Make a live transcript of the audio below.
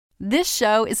This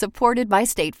show is supported by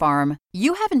State Farm.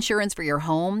 You have insurance for your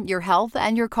home, your health,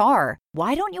 and your car.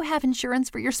 Why don't you have insurance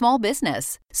for your small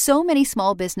business? So many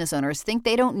small business owners think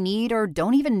they don't need or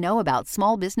don't even know about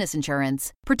small business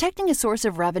insurance. Protecting a source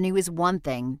of revenue is one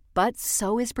thing, but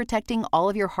so is protecting all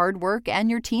of your hard work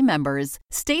and your team members.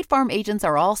 State Farm agents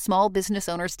are all small business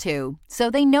owners too,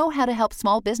 so they know how to help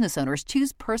small business owners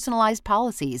choose personalized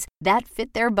policies that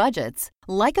fit their budgets.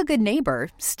 Like a good neighbor,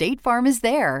 State Farm is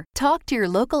there. Talk to your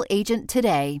local agent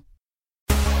today.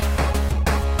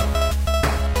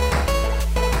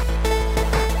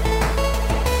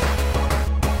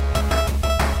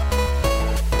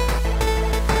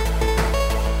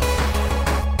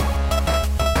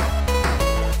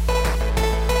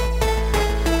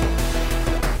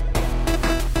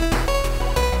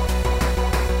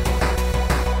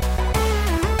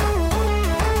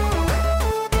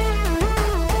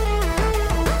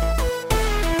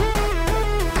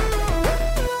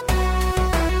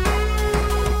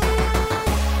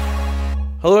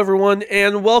 Hello, everyone,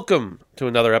 and welcome to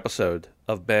another episode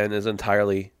of Ben is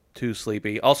Entirely Too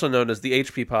Sleepy, also known as the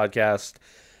HP Podcast.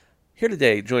 Here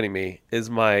today, joining me, is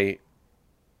my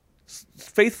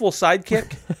faithful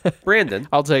sidekick, Brandon.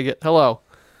 I'll take it. Hello.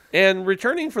 And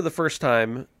returning for the first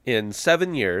time in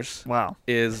 7 years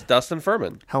is Dustin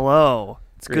Furman. Hello.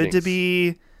 It's Greetings. good to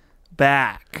be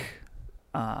back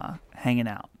hanging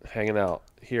out. Hanging out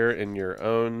here in your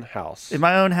own house. In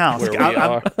my own house. Where we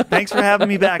are. Thanks for having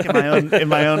me back in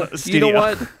my own studio. You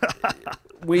know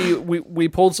what? we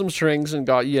pulled some strings and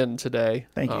got you in today.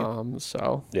 Thank you.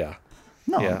 So Yeah.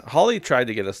 No, Yeah. Holly tried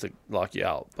to get us to lock you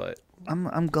out, but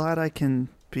I'm glad I can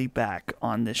be back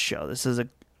on this show. This is a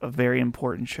very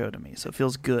important show to me, so it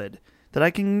feels good that I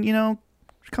can,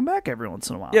 come back every once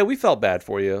in a while. yeah, we felt bad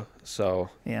for you, so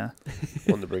Yeah.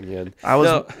 wanted to bring you in. I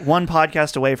was one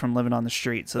podcast away from living on the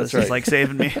street, so this That's is right. like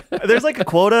saving me. There's like a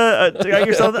quota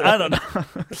or something. I don't know.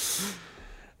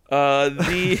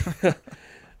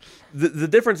 The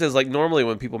difference is, like, normally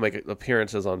when people make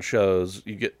appearances on shows,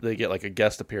 they get like a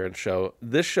guest appearance show.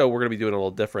 This show we're going to be doing a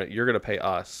little different. You're going to pay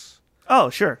us Oh,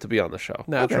 sure. to be on the show.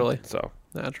 naturally. So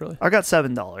I got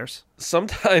 $7.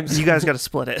 sometimes You guys got to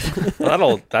split it.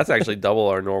 that's actually double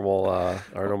our normal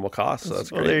cost. So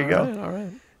that's Well, great. there you go. All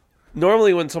right.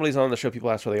 Normally when somebody's on the show,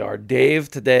 people ask where they are. Dave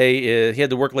today he had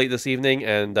to work late this evening,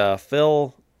 and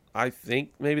Phil, I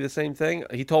think maybe the same thing.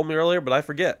 He told me earlier, but I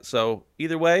forget. So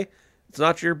either way, it's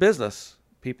not your business,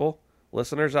 people,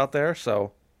 listeners out there.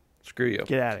 So screw you.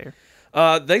 Get out of here.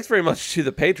 Thanks very much to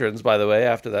the patrons, by the way,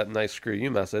 after that nice screw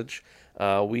you message.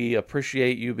 We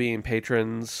appreciate you being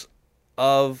patrons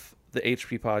of the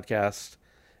HP Podcast,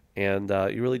 and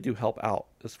you really do help out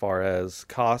as far as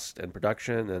cost and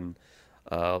production and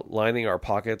lining our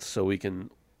pockets so we can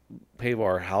pave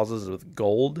our houses with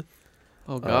gold.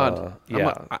 Oh, God.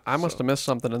 Yeah. I must have missed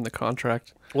something in the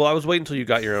contract. Well, I was waiting until you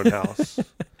got your own house.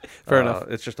 Fair enough.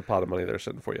 It's just a pot of money they're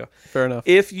sitting for you. Fair enough.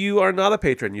 If you are not a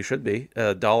patron, you should be.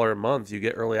 $1 a month, you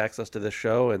get early access to this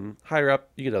show, and higher up,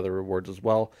 you get other rewards as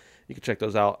well. You can check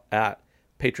those out at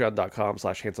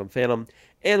patreon.com/handsomephantom.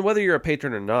 And whether you're a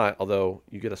patron or not, although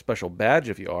you get a special badge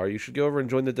if you are, you should go over and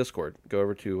join the Discord. Go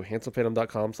over to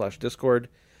handsomephantom.com/discord.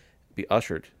 Be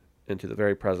ushered into the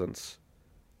very presence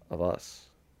of us,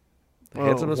 the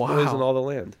handsomest boys in all the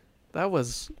land. That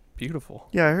was beautiful.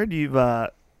 Yeah, I heard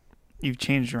you've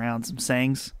changed around some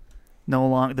sayings. No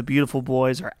longer the beautiful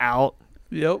boys are out,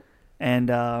 Yep.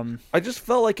 and I just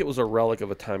felt like it was a relic of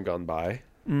a time gone by.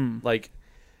 Like,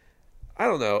 I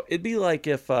don't know. It'd be like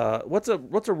if what's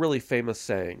a really famous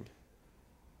saying?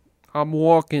 I'm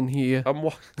walking here.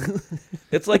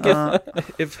 It's like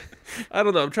if I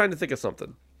don't know. I'm trying to think of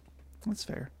something. that's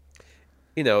fair.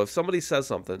 If somebody says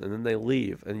something and then they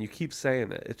leave and you keep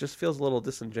saying it, it just feels a little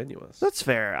disingenuous. That's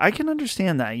fair. I can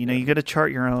understand that. You got to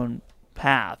chart your own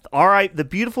path. All right, the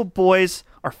beautiful boys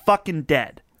are fucking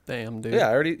dead. Damn, dude.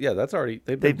 That's already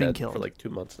they've been dead killed for like 2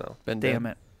 months now. Damn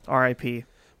it. R.I.P.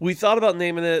 We thought about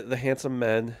naming it The Handsome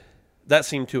Men. That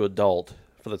seemed too adult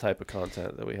for the type of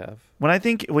content that we have.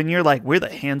 When you're like, we're the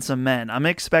handsome men, I'm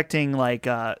expecting like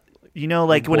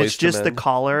when it's just the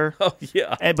collar, Oh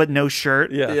yeah, but no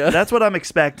shirt. Yeah. That's what I'm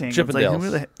expecting. It's like,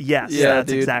 Chippendales. yes, Yeah, that's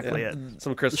dude. exactly it.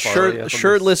 some Chris Farley.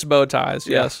 Shirtless bow ties.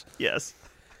 Yeah. Yes. Yes.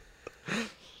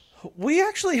 We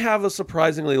actually have a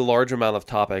surprisingly large amount of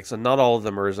topics, and not all of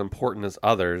them are as important as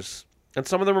others, and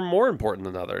some of them are more important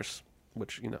than others.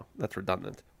 Which, that's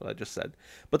redundant, what I just said.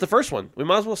 But the first one, we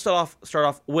might as well start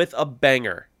off with a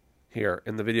banger here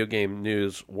in the video game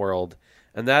news world,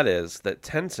 and that is that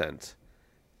Tencent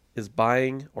is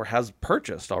buying, or has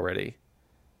purchased already,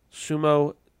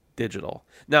 Sumo Digital.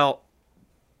 Now,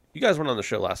 you guys weren't on the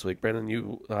show last week. Brandon,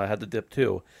 you had to dip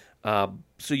too.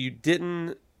 So you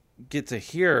didn't get to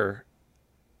hear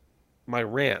my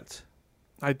rant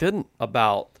I didn't.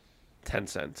 about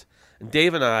Tencent. And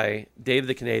Dave and I, Dave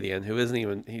the Canadian, who isn't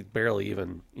even, he's barely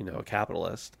even, a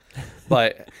capitalist,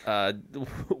 but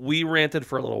we ranted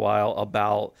for a little while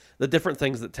about the different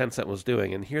things that Tencent was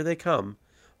doing. And here they come,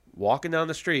 walking down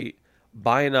the street,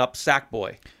 buying up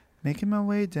Sackboy. Making my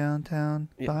way downtown,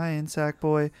 buying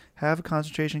Sackboy, have a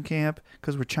concentration camp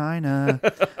because we're China.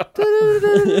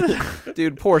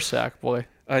 Dude, poor Sackboy.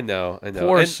 I know.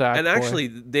 Poor Sackboy. And actually,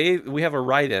 Dave, we have a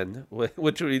write-in,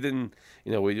 which we didn't,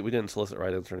 we didn't solicit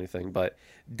write-ins or anything, but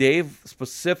Dave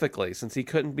specifically, since he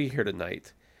couldn't be here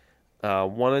tonight,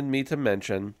 wanted me to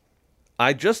mention,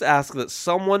 I just asked that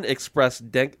someone express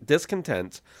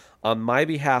discontent on my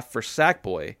behalf for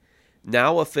Sackboy,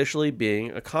 now officially being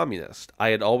a communist. I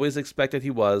had always expected he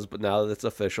was, but now that it's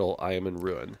official, I am in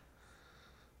ruin.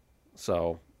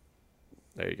 So,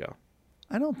 there you go.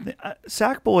 I don't think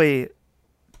Sackboy,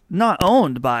 not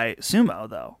owned by Sumo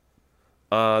though.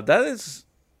 That is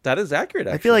accurate.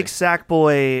 Actually, I feel like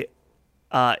Sackboy,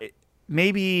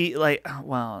 maybe like,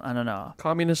 well, I don't know.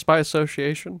 Communist by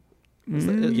association?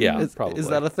 Probably. Is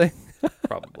that a thing?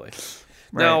 Probably.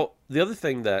 Right. Now, the other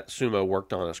thing that Sumo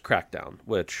worked on is Crackdown,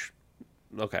 which,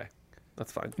 okay, that's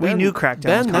fine. We knew Crackdown.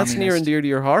 Ben, that's near and dear to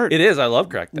your heart. It is. I love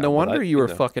Crackdown. No wonder you were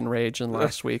fucking raging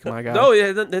last week, my guy. No,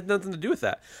 it had nothing to do with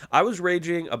that. I was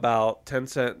raging about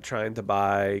Tencent trying to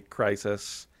buy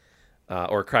Crysis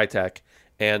or Crytek,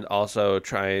 and also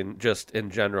trying just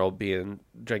in general being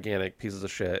gigantic pieces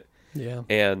of shit. Yeah.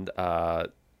 And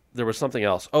there was something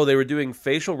else. Oh, they were doing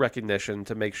facial recognition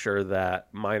to make sure that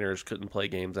minors couldn't play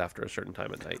games after a certain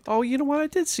time at night. Oh, you know what? I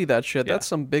did see that shit. Yeah. That's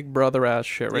some Big Brother ass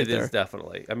shit right there. It is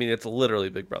definitely. I mean, it's literally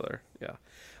Big Brother. Yeah.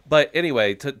 But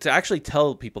anyway, to actually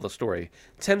tell people the story,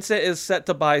 Tencent is set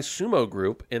to buy Sumo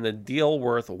Group in a deal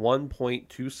worth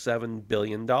 $1.27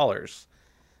 billion.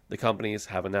 The companies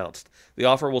have announced. The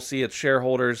offer will see its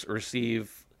shareholders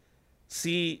received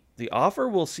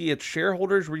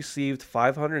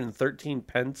 513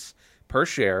 pence per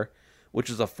share, which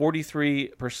is a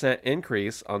 43%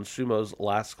 increase on Sumo's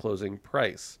last closing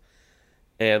price.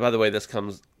 And by the way, this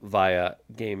comes via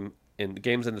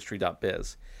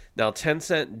gamesindustry.biz. Now,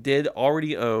 Tencent did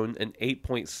already own an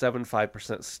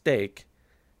 8.75% stake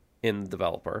in the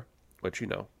developer, which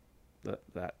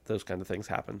that those kind of things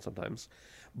happen sometimes.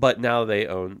 But now they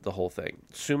own the whole thing.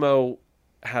 Sumo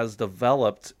has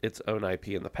developed its own IP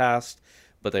in the past,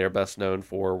 but they are best known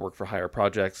for work-for-hire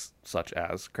projects such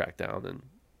as Crackdown and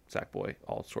Sackboy,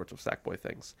 all sorts of Sackboy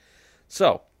things.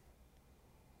 So,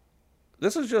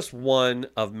 this is just one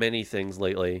of many things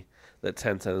lately that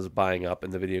Tencent is buying up in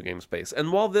the video game space.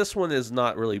 And while this one is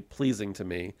not really pleasing to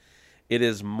me, it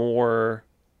is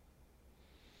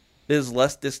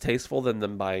less distasteful than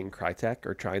them buying Crytek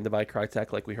or trying to buy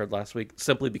Crytek like we heard last week,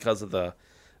 simply because of the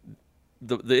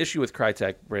issue with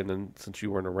Crytek, Brandon, since you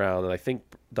weren't around, and I think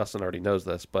Dustin already knows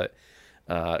this, but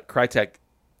Crytek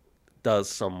does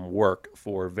some work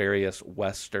for various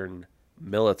Western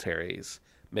militaries,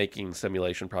 making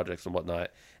simulation projects and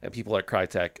whatnot, and people at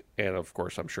Crytek, and of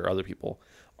course I'm sure other people,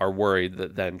 are worried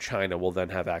that then China will then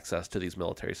have access to these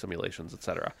military simulations,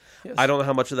 etc. Yes. I don't know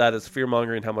how much of that is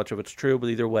fear-mongering, how much of it's true,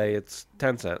 but either way, it's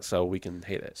Tencent, so we can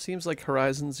hate it. Seems like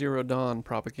Horizon Zero Dawn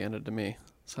propaganda to me.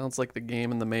 Sounds like the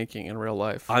game in the making in real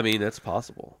life. I mean, it's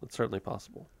possible. It's certainly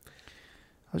possible.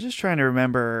 I was just trying to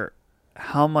remember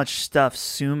how much stuff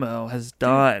Sumo has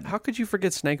done. Dude, how could you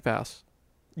forget Snake Pass?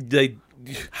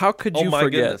 How could you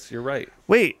forget? Goodness, you're right.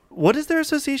 Wait, what is their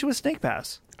association with Snake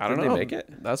Pass? I don't Didn't know. they make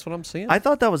it? That's what I'm seeing. I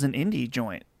thought that was an indie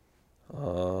joint.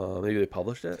 Maybe they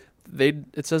published it?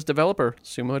 It says developer,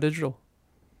 Sumo Digital.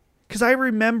 Because I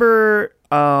remember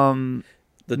The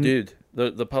dude.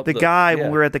 The guy yeah.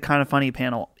 when we were at the Kind of Funny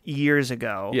panel years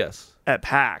ago. Yes. At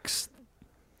PAX.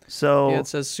 So Yeah, it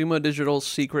says Sumo Digital,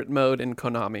 Secret Mode, and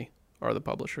Konami are the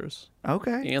publishers.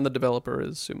 okay. And the developer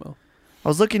is Sumo. I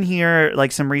was looking here,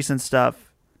 like some recent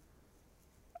stuff.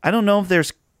 I don't know if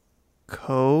there's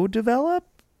co-develop.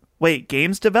 Wait,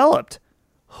 games developed.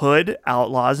 Hood,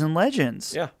 Outlaws, and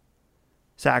Legends. Yeah.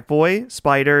 Sackboy,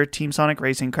 Spider, Team Sonic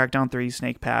Racing, Crackdown 3,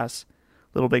 Snake Pass,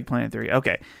 Little Big Planet 3.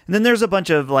 Okay. And then there's a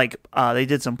bunch of, they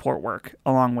did some port work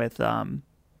along with Yeah,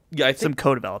 I think, some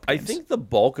co-developed I games. think the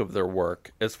bulk of their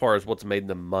work, as far as what's made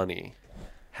them money,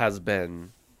 has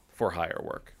been for hire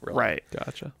work. Really. Right.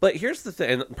 Gotcha. But here's the thing,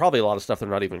 and probably a lot of stuff they're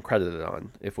not even credited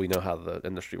on, if we know how the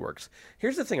industry works.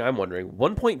 Here's the thing I'm wondering.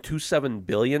 $1.27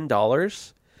 billion?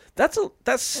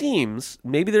 That seems,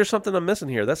 maybe there's something I'm missing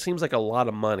here. That seems like a lot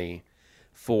of money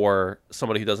for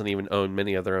somebody who doesn't even own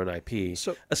many of their own IP.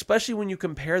 So- especially when you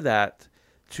compare that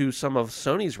to some of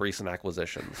Sony's recent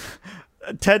acquisitions.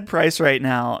 Ted Price right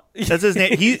now. That's his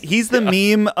name. He's the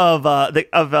meme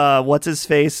of what's his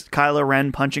face, Kylo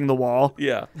Ren punching the wall.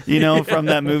 Yeah. You know, from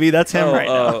that movie. That's him right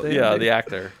now. Yeah, the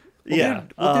actor. Yeah.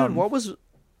 Dude, what was?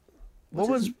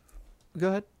 Go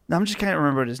ahead. I'm just can't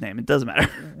remember his name. It doesn't matter.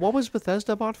 What was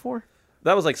Bethesda bought for?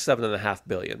 That was like $7.5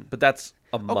 billion, but that's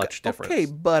a much difference. Okay,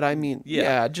 but I mean,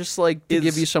 yeah, just like to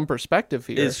give you some perspective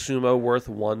here. Is Sumo worth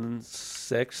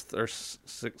 1/6 or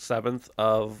 7th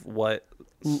of what?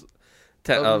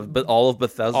 But all of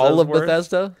Bethesda. All of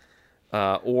Bethesda,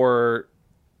 or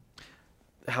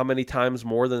how many times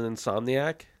more than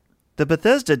Insomniac? The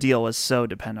Bethesda deal was so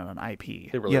dependent on IP.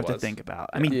 It really you have to was. think about.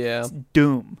 I mean, Yeah. it's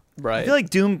Doom. right? I feel like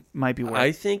Doom might be worth.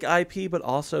 I think IP, but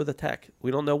also the tech.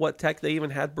 We don't know what tech they even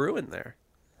had brewing there.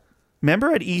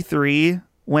 Remember at E3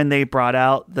 when they brought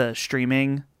out the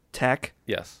streaming tech,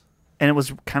 Yes. and it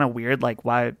was kind of weird. Like,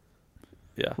 why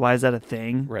is that a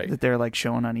thing Right. that they're like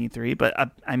showing on E3? But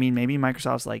I mean, maybe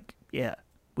Microsoft's like, yeah,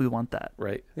 we want that.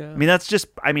 Right. Yeah. I mean, that's just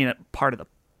part of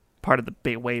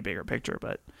the way bigger picture.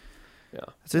 But Yeah.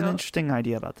 it's an interesting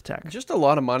idea about the tech. Just a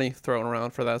lot of money thrown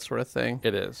around for that sort of thing.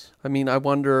 It is. I mean, I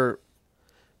wonder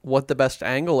what the best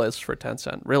angle is for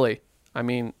Tencent, really. I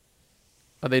mean,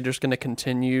 are they just going to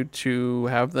continue to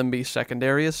have them be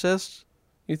secondary assists,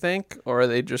 you think? Or are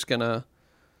they just going to...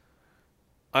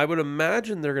 I would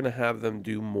imagine they're going to have them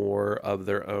do more of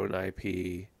their own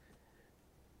IP.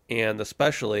 And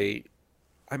especially,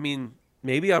 I mean,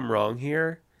 maybe I'm wrong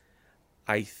here.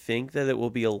 I think that it will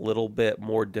be a little bit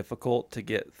more difficult to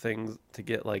get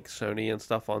like Sony and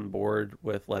stuff on board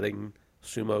with letting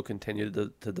Sumo continue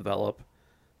to develop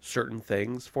certain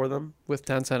things for them. with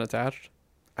Tencent attached?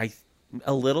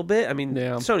 A little bit. I mean,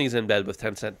 Yeah. Sony's in bed with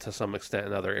Tencent to some extent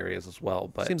in other areas as well.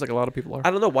 But Seems like a lot of people are.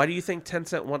 I don't know. Why do you think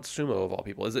Tencent wants Sumo of all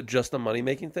people? Is it just a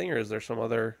money-making thing, or is there some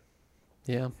other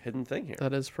Yeah, hidden thing here?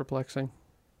 that is perplexing.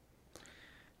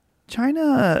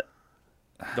 China,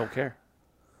 Don't care.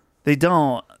 they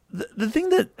don't. The thing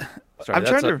that Sorry, I'm that's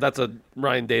trying to. that's a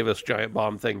Ryan Davis giant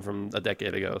bomb thing from a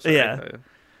decade ago. Sorry. Yeah.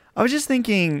 I was just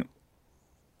thinking,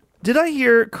 did I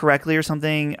hear correctly or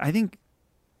something? I think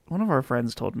one of our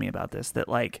friends told me about this, that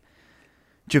like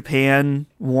Japan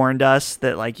warned us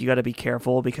that like you got to be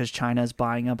careful because China's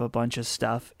buying up a bunch of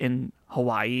stuff in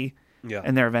Hawaii, Yeah.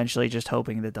 and they're eventually just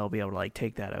hoping that they'll be able to like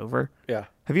take that over. Yeah.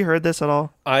 Have you heard this at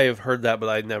all? I have heard that, but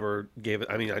I never gave it.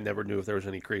 I mean, I never knew if there was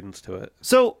any credence to it.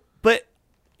 So, but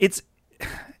it's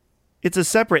a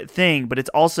separate thing, but it's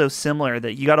also similar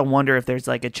that you got to wonder if there's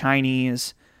like a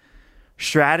Chinese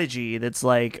strategy that's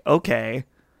like, okay,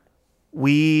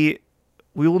 we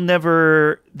will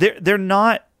never, they're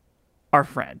not our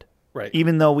friend, Right.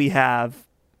 even though we have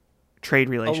trade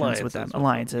relations with them,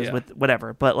 alliances yeah. with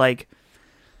whatever. But like,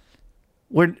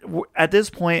 we're at this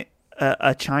point,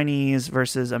 a Chinese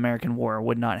versus American war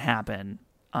would not happen.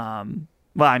 Well,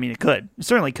 I mean, it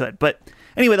certainly could. But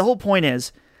anyway, the whole point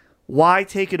is, why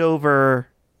take it over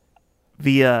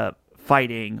via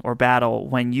fighting or battle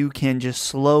when you can just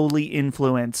slowly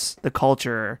influence the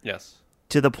culture Yes.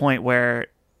 to the point where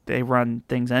they run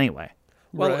things anyway?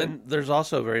 Well, Right. and there's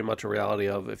also very much a reality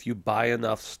of if you buy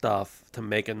enough stuff to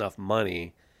make enough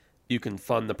money, you can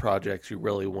fund the projects you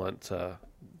really want to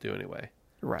do anyway.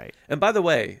 Right. And by the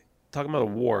way, talking about a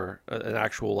war, an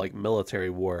actual like military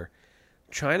war,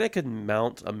 China could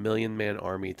mount a 1 million-man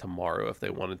army tomorrow if they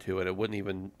wanted to, and it wouldn't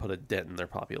even put a dent in their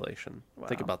population.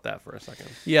 Think about that for a second.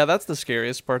 Yeah, that's the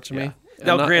scariest part to me.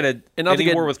 Now, granted, not to any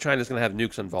get, war with China is going to have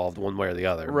nukes involved one way or the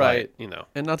other. Right. But, you know.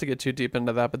 and not to get too deep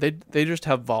into that, but they just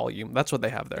have volume. That's what they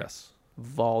have there. Yes.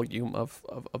 Volume of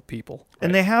people.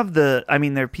 And they have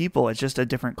their people. It's just a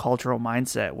different cultural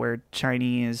mindset where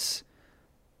Chinese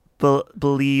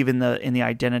believe in the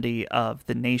identity of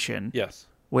the nation. Yes.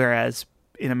 Whereas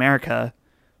in America,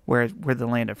 where we're the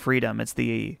land of freedom, it's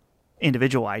the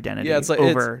individual identity Yeah, it's like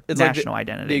over it's national like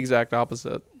identity. the exact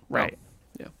opposite. Right.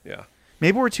 Yeah.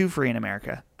 Maybe we're too free in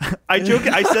America. I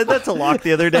said that to Locke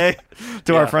the other day,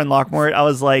 to our friend Lockmore. I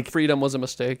was like, Freedom was a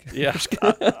mistake. Yeah.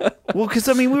 well, because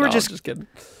I mean, we were No, just kidding.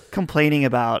 complaining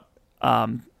about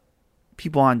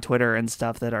people on Twitter and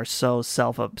stuff that are so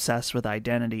self-obsessed with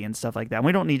identity and stuff like that. And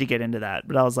we don't need to get into that,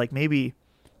 but I was like, maybe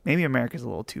America's a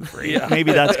little too free. Yeah.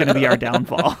 Maybe that's going to be our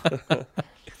downfall.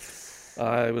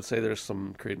 I would say there's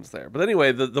some credence there. But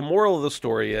anyway, the moral of the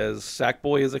story is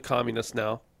Sackboy is a communist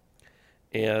now.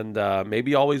 And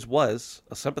maybe always was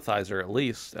a sympathizer, at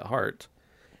least at heart.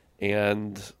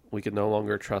 And we can no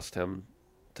longer trust him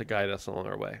to guide us along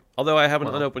our way. Although I have an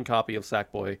unopened copy of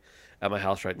Sackboy at my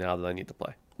house right now that I need to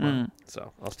play.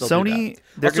 So I'll still Sony, do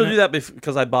that. I'll still do that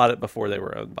because I bought it before they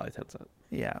were owned by Tencent.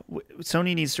 Yeah,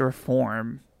 Sony needs to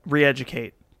reform,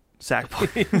 re-educate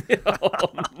Sackboy.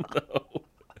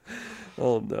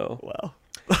 Oh no. Wow.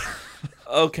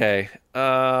 Okay.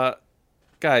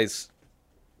 Guys,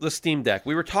 the Steam Deck.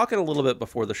 We were talking a little bit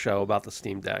before the show about the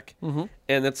Steam Deck. Mm-hmm.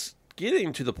 And it's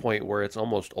getting to the point where it's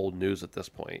almost old news at this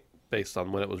point, based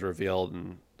on when it was revealed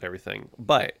and everything.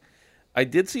 But I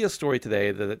did see a story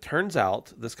today that it turns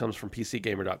out, this comes from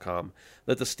PCGamer.com,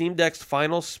 that the Steam Deck's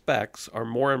final specs are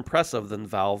more impressive than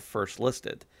Valve first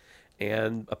listed.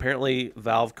 And apparently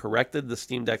Valve corrected the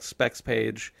Steam Deck specs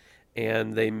page,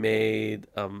 and they made,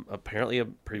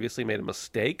 previously made a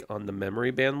mistake on the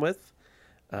memory bandwidth.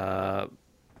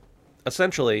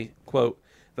 Essentially, quote,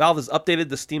 Valve has updated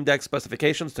the Steam Deck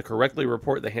specifications to correctly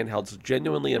report the handheld's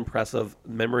genuinely impressive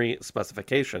memory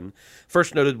specification.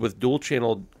 First noted with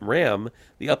dual-channel RAM,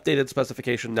 the updated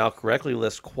specification now correctly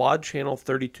lists quad-channel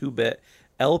 32-bit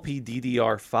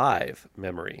LPDDR5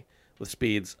 memory with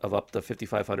speeds of up to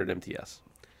 5500 MTS.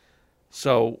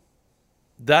 So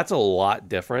that's a lot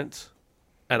different,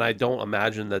 and I don't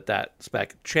imagine that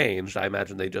spec changed. I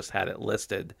imagine they just had it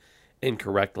listed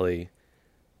incorrectly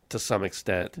to some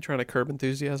extent. They're trying to curb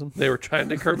enthusiasm. They were trying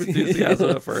to curb enthusiasm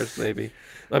at first, maybe.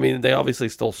 I mean, they obviously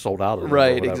still sold out of it.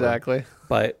 Right, exactly.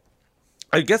 But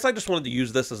I guess I just wanted to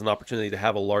use this as an opportunity to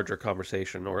have a larger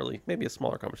conversation, or at least maybe a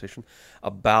smaller conversation,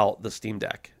 about the Steam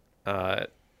Deck.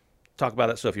 Talk about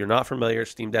it. So if you're not familiar,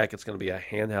 Steam Deck, it's going to be a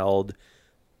handheld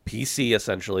PC,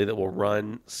 essentially, that will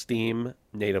run Steam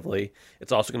natively.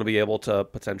 It's also going to be able to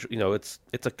potentially,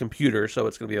 it's a computer, so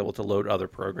it's going to be able to load other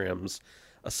programs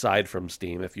aside from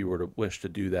Steam if you were to wish to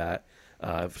do that.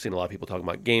 I've seen a lot of people talking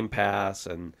about Game Pass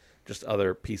and just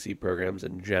other PC programs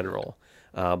in general.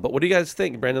 But what do you guys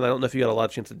think? Brandon, I don't know if you got a lot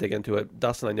of chance to dig into it.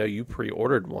 Dustin, I know you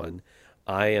pre-ordered one.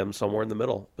 I am somewhere in the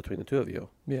middle between the two of you.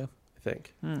 Yeah. I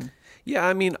think. Yeah,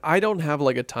 I mean, I don't have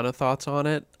like a ton of thoughts on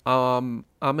it. I'm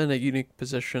in a unique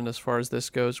position as far as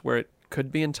this goes where it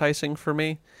could be enticing for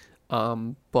me.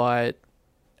 But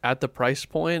at the price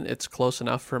point, it's close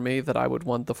enough for me that I would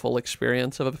want the full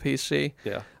experience of a PC.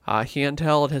 Yeah.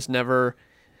 Handheld has never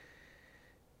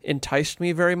enticed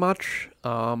me very much.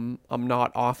 I'm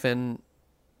not often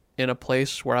in a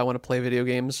place where I want to play video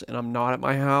games, and I'm not at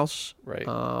my house. Right.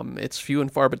 It's few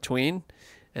and far between.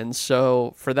 And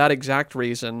so for that exact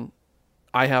reason,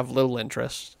 I have little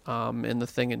interest in the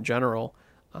thing in general,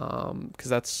 because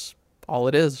that's all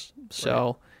it is.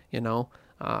 So,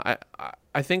 I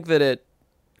think that it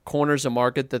corners a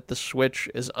market that the Switch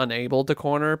is unable to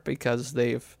corner because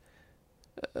they've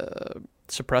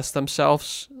suppressed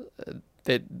themselves.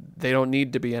 That they don't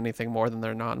need to be anything more than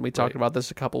they're not. And we talked about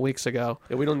this a couple weeks ago.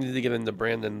 Yeah, we don't need to get into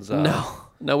Brandon's...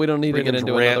 No, we don't need to get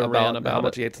into another rant about how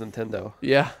much he hates Nintendo.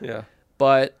 Yeah. Yeah.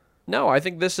 But no, I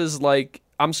think this is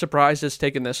I'm surprised it's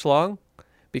taken this long,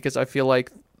 because I feel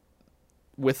like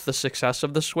with the success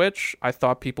of the Switch, I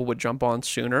thought people would jump on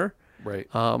sooner. Right.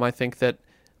 I think that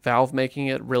Valve making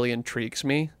it really intrigues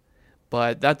me,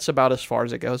 but that's about as far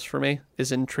as it goes for me,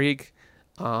 is intrigue.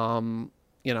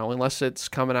 Unless it's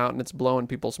coming out and it's blowing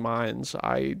people's minds,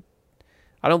 I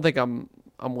don't think I'm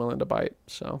willing to bite.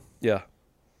 So yeah.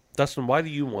 Dustin, why do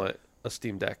you want a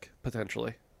Steam Deck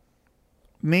potentially?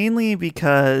 Mainly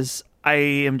because I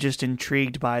am just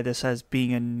intrigued by this as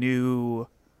being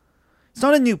it's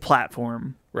not a new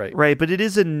platform, right? But it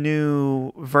is a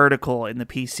new vertical in the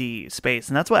PC space,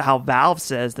 and that's how Valve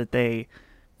says that they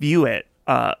view it.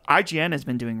 IGN has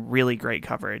been doing really great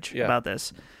coverage about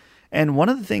this. And one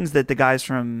of the things that the guys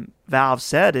from Valve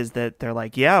said is that they're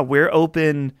like, yeah, we're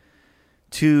open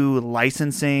to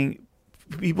licensing.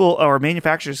 People or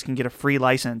manufacturers can get a free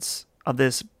license of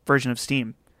this version of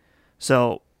Steam.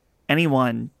 So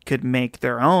anyone could make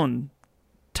their own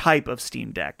type of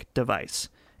Steam Deck device,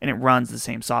 and it runs the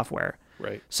same software.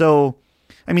 Right. So,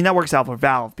 I mean, that works out for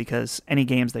Valve because any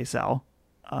games they sell,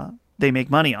 they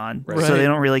make money on. Right. So they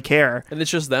don't really care. And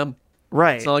it's just them.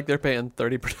 Right. It's not like they're paying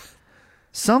 30%.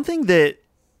 Something that,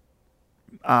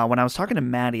 when I was talking to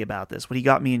Maddie about this, what he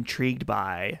got me intrigued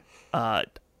by, I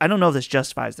don't know if this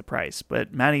justifies the price,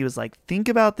 but Maddie was like, think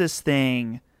about this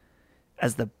thing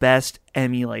as the best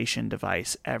emulation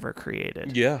device ever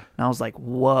created. Yeah. And I was like,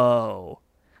 whoa,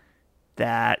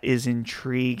 that is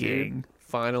intriguing. Dude,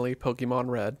 finally, Pokemon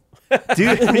Red.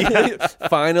 Dude,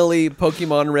 Finally,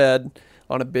 Pokemon Red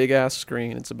on a big-ass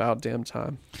screen. It's about damn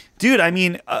time. Dude, I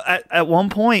mean, at one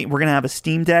point, we're going to have a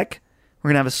Steam Deck, we're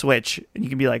going to have a Switch, and you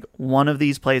can be like, one of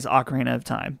these plays Ocarina of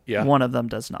Time. Yeah. One of them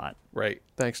does not. Right.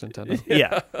 Thanks, Nintendo.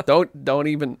 Yeah. Don't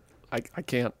even... I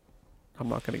can't. I'm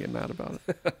not going to get mad about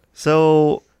it.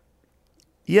 So,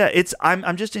 yeah,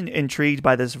 I'm just intrigued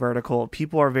by this vertical.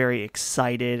 People are very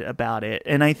excited about it.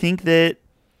 And I think that...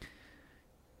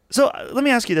 So, let me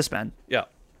ask you this, Ben. Yeah.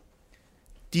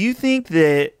 Do you think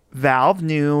that Valve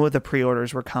knew the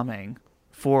pre-orders were coming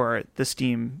for the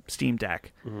Steam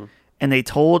Deck, and they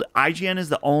told IGN is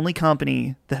the only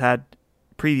company that had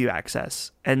preview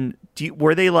access? And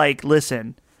were they like,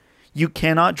 listen, you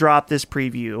cannot drop this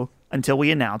preview until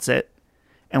we announce it,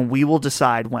 and we will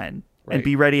decide when, and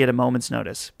be ready at a moment's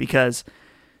notice? Because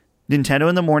Nintendo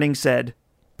in the morning said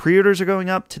pre-orders are going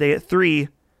up today at 3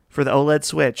 for the OLED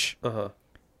Switch,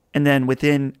 and then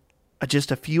within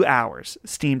just a few hours,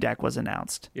 Steam Deck was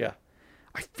announced. Yeah.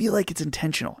 I feel like it's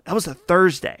intentional. That was a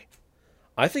Thursday.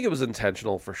 I think it was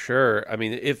intentional for sure. I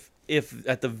mean, if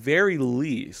at the very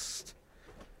least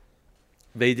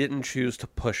they didn't choose to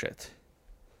push it,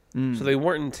 so they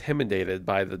weren't intimidated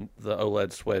by the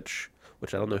OLED Switch,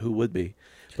 which I don't know who would be,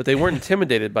 but they weren't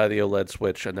intimidated by the OLED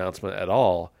Switch announcement at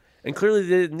all. And clearly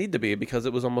they didn't need to be, because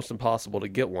it was almost impossible to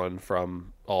get one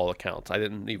from all accounts. I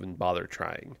didn't even bother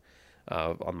trying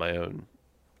on my own,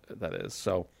 that is.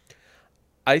 So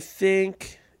I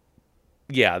think,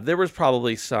 yeah, there was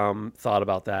probably some thought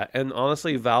about that. And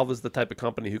honestly, Valve is the type of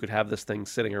company who could have this thing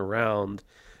sitting around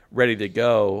ready to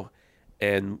go.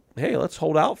 And, hey, let's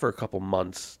hold out for a couple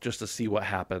months just to see what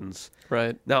happens.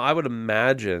 Right. Now, I would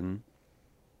imagine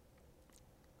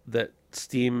that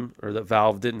Steam or that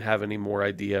Valve didn't have any more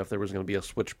idea if there was going to be a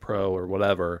Switch Pro or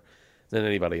whatever than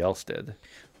anybody else did.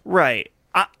 Right.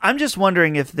 I'm just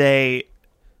wondering if they,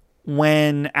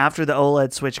 when after the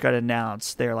OLED Switch got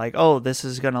announced, they're like, oh, this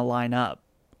is going to line up.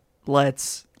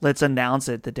 Let's announce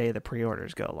it the day the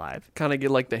pre-orders go live. Kind of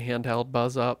get like the handheld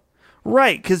buzz up.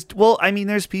 Right. Because, well, I mean,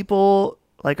 there's people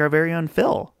like our very own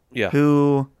Phil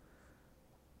who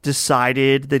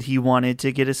decided that he wanted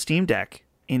to get a Steam Deck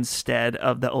instead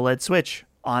of the OLED Switch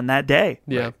on that day.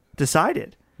 Yeah. Right.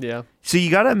 Decided. Yeah. So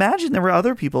you got to imagine there were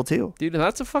other people too. Dude,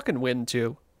 that's a fucking win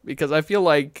too. Because I feel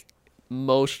like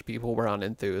most people were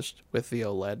unenthused with the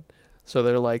OLED. So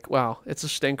they're like, wow, it's a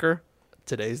stinker.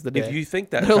 Today's the day. If you think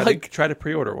that, try to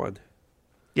pre-order one.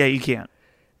 Yeah, you can't.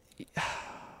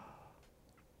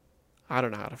 I don't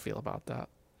know how to feel about that.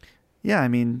 Yeah, I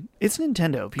mean, it's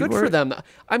Nintendo. Good for them.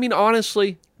 I mean,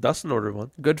 honestly, Dustin ordered one.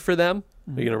 good for them.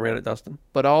 Are you going to rant at Dustin?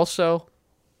 But also,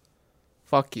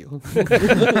 fuck you.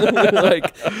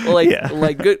 like,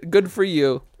 good for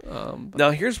you.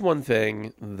 Now, here's one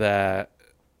thing that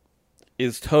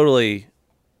is totally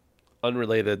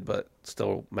unrelated, but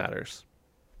still matters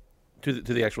to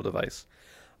the actual device.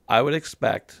 I would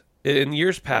expect, in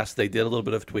years past, they did a little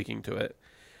bit of tweaking to it,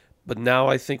 but now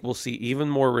I think we'll see even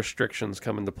more restrictions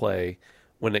come into play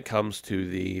when it comes to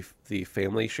the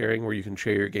family sharing, where you can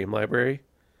share your game library.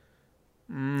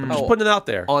 I'm just putting it out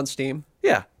there. On Steam?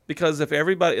 Yeah, because if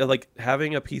everybody, like,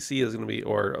 having a PC is going to be,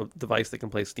 or a device that can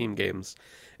play Steam games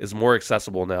is more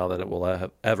accessible now than it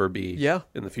will ever be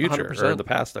in the future, 100%. or in the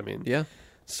past, I mean. Yeah.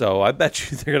 So I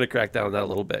bet you they're going to crack down on that a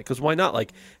little bit. Because why not?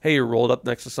 Like, hey, you're rolled up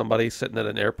next to somebody sitting at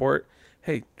an airport.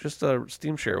 Hey, just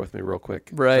Steam share with me real quick.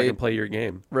 Right. So I can play your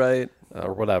game. Right.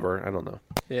 Or whatever. I don't know.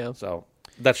 Yeah. So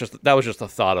that was just a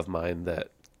thought of mine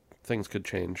that things could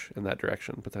change in that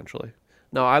direction, potentially.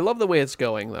 No, I love the way it's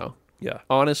going, though. Yeah.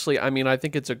 Honestly, I mean, I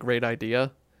think it's a great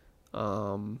idea.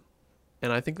 And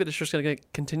I think that it's just going to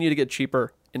continue to get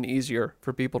cheaper and easier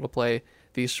for people to play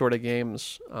these sort of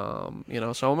games.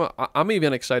 So I'm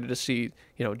even excited to see,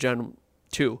 Gen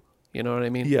 2. You know what I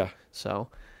mean? Yeah. So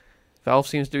Valve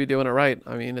seems to be doing it right.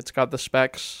 I mean, it's got the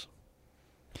specs.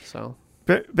 So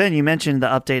Ben, you mentioned the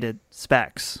updated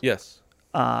specs. Yes.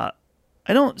 I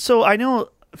know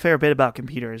a fair bit about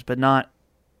computers, but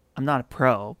I'm not a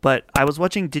pro, but I was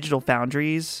watching Digital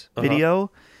Foundry's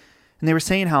video, and they were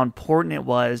saying how important it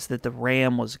was that the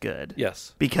RAM was good.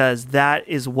 Yes. Because that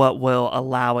is what will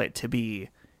allow it to be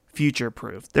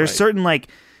future-proof. There's certain, like,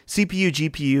 CPU,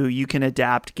 GPU, you can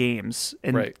adapt games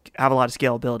and have a lot of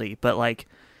scalability, but, like,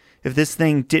 if this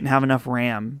thing didn't have enough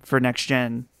RAM for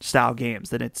next-gen style games,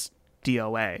 then it's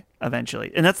DOA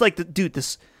eventually. And that's like,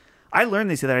 I learned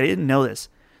this the other day. I didn't know this.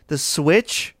 The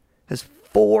Switch has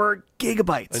 4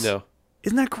 gigabytes. I know.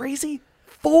 Isn't that crazy?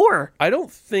 4. I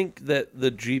don't think that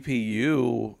the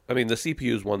GPU, I mean, the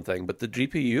CPU is one thing, but the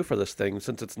GPU for this thing,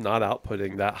 since it's not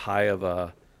outputting that high of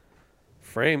a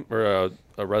frame or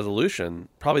a resolution,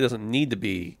 probably doesn't need to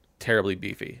be terribly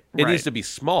beefy. It needs to be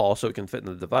small so it can fit in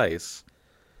the device.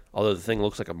 Although the thing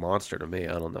looks like a monster to me.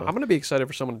 I don't know. I'm going to be excited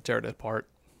for someone to tear it apart.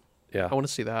 Yeah. I want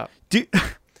to see that. Did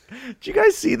you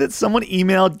guys see that someone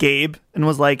emailed Gabe and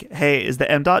was like, hey, is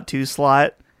the M.2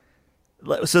 slot...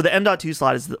 So the M.2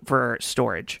 slot is for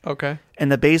storage. Okay. And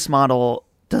the base model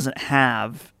doesn't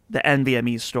have the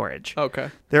NVMe storage. Okay.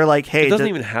 They're like, hey... It doesn't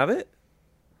even have it?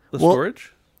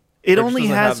 Storage? It or only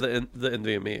just has... have the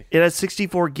NVMe? It has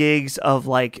 64 gigs of,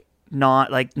 like,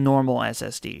 not like normal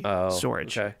SSD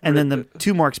storage. Okay. And then the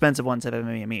two more expensive ones have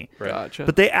NVMe. Right. Gotcha.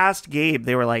 But they asked Gabe,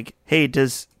 they were like, hey,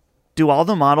 do all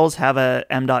the models have a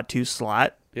M.2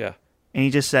 slot? Yeah. And he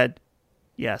just said,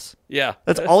 yes. Yeah.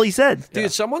 That's all he said.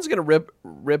 Dude, someone's gonna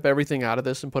rip everything out of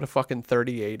this and put a fucking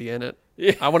 3080 in it.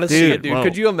 Yeah. I want to see it, dude. whoa.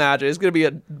 Could you imagine? It's gonna be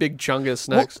a big chungus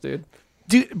next, dude.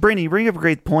 Dude, Brittany, you bring up a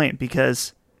great point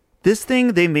because this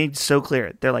thing they made so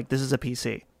clear. They're like, this is a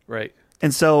PC. Right.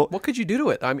 And so What could you do to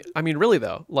it? I mean, really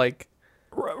though, like,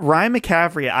 Ryan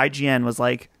McCaffrey at IGN was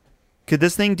like, could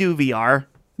this thing do VR? And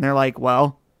they're like,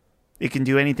 well, it can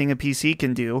do anything a PC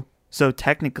can do. So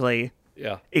technically,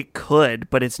 Yeah. it could,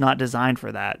 but it's not designed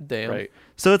for that. damn. Right.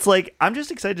 So it's like, I'm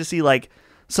just excited to see, like,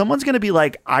 someone's going to be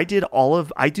like, I do all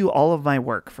of my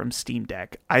work from Steam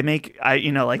Deck.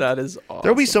 That is awesome.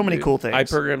 There'll be so many dude. cool things. I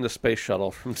programmed the space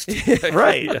shuttle from Steam.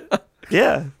 Right.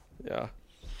 Yeah. Yeah.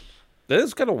 That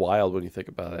is kind of wild when you think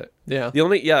about it. Yeah.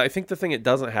 I think the thing it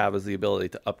doesn't have is the ability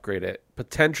to upgrade it.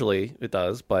 Potentially it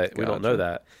does, but we don't know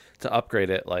that. To upgrade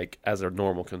it like as a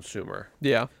normal consumer.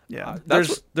 Yeah. Yeah.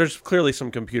 There's clearly some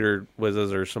computer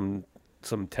whizzes or some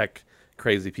tech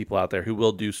crazy people out there who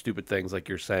will do stupid things like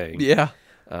you're saying. Yeah.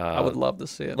 I would love to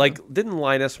see it. Like, didn't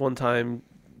Linus one time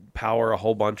power a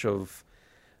whole bunch of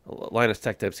Linus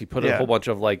Tech Tips? He put a whole bunch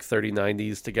of like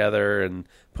 3090s together and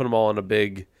put them all on a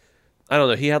big, I don't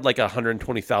know. He had like a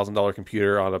 $120,000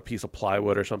 computer on a piece of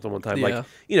plywood or something one time. Yeah.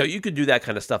 Like, you could do that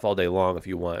kind of stuff all day long if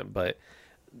you want, but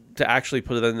to actually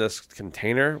put it in this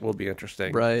container will be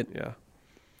interesting. Right. Yeah.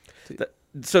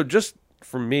 So just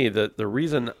for me,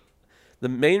 the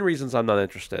main reasons I'm not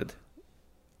interested,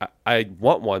 I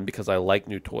want one because I like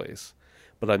new toys,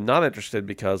 but I'm not interested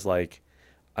because like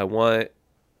first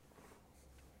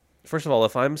of all,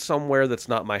 if I'm somewhere that's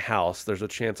not my house, there's a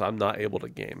chance I'm not able to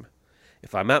game.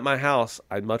 If I'm at my house,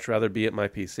 I'd much rather be at my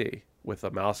PC with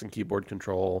a mouse and keyboard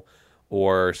control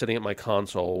or sitting at my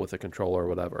console with a controller or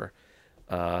whatever.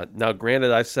 Now,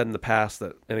 granted, I've said in the past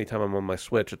that anytime I'm on my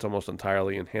Switch, it's almost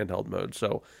entirely in handheld mode.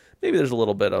 So maybe there's a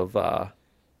little bit of a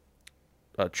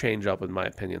change up in my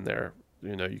opinion there.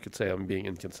 You could say I'm being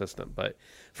inconsistent. But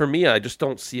for me, I just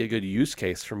don't see a good use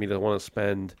case for me to want to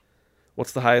spend,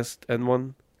 what's the highest end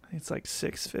one? It's like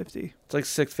 $650. It's like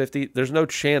 $650. There's no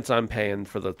chance I'm paying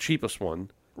for the cheapest one.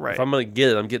 Right. If I'm going to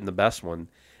get it, I'm getting the best one.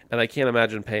 And I can't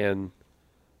imagine paying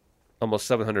almost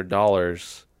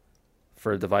 $700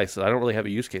 for a device that I don't really have a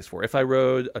use case for. If I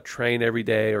rode a train every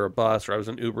day or a bus or I was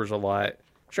in Ubers a lot,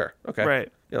 sure. Okay.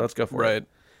 Right. Yeah, let's go for it. Right.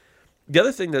 The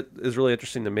other thing that is really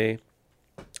interesting to me,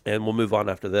 and we'll move on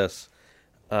after this,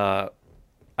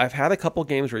 I've had a couple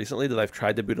games recently that I've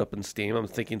tried to boot up in Steam. I'm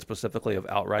thinking specifically of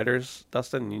Outriders.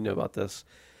 Dustin, you know about this.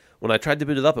 When I tried to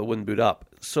boot it up, it wouldn't boot up.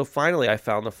 So finally, I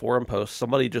found a forum post.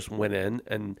 Somebody just went in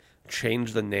and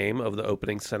changed the name of the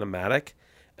opening cinematic,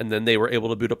 and then they were able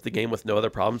to boot up the game with no other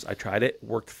problems. I tried it,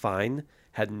 worked fine,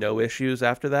 had no issues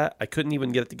after that. I couldn't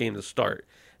even get the game to start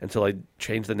until I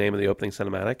changed the name of the opening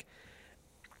cinematic.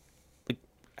 Like,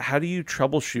 how do you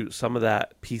troubleshoot some of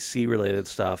that PC-related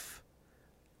stuff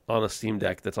on a Steam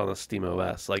Deck that's on a Steam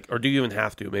OS? Like, or do you even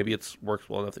have to? Maybe it works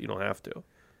well enough that you don't have to.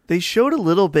 They showed a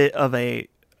little bit of a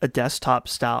desktop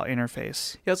style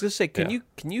interface. Yeah, I was gonna say, can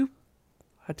you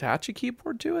attach a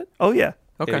keyboard to it? Oh yeah.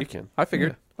 Okay, Yeah, you can. I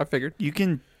figured. You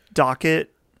can dock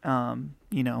it,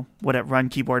 whatever, run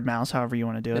keyboard mouse, however you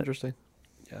want to do it. Interesting.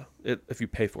 Yeah, if you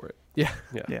pay for it. Yeah.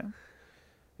 Yeah. Yeah.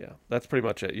 Yeah, that's pretty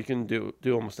much it. You can do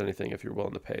almost anything if you're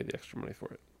willing to pay the extra money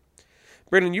for it.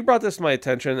 Brandon, you brought this to my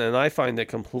attention, and I find it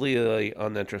completely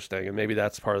uninteresting, and maybe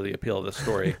that's part of the appeal of this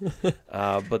story.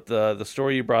 But the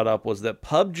story you brought up was that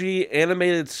PUBG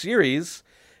animated series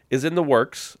is in the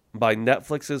works by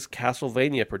Netflix's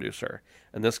Castlevania producer,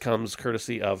 and this comes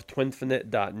courtesy of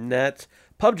Twinfinite.net.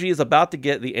 PUBG is about to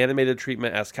get the animated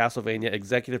treatment as Castlevania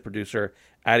executive producer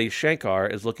Adi Shankar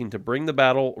is looking to bring the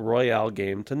Battle Royale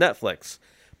game to Netflix.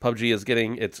 PUBG is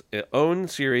getting its own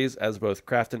series as both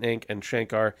Krafton Inc. and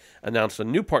Shankar announced a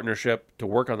new partnership to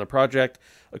work on the project.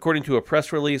 According to a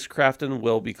press release, Krafton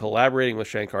will be collaborating with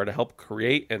Shankar to help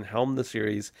create and helm the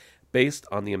series based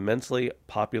on the immensely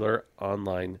popular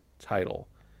online title.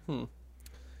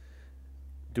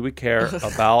 Do we care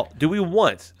about...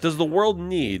 does the world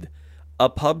need a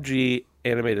PUBG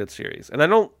animated series? And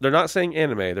they're not saying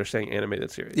anime, they're saying animated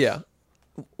series. Yeah.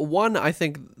 One, I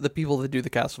think the people that do the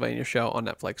Castlevania show on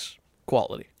Netflix,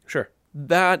 quality. Sure.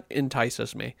 That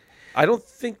entices me. I don't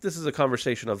think this is a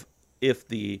conversation of if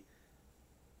the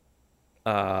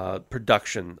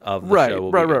production of the show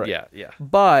will be good. Right. Yeah.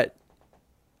 But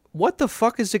what the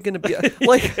fuck is it going to be?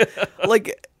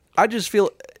 like, I just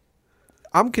feel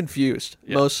I'm confused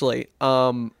mostly.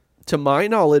 to my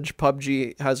knowledge,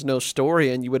 PUBG has no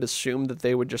story, and you would assume that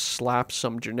they would just slap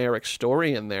some generic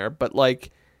story in there. But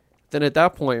like, then at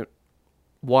that point,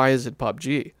 why is it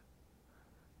PUBG?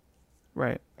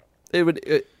 Right.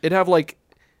 It'd have like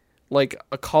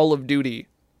a Call of Duty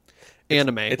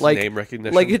anime. It's like name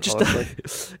recognition. Like it just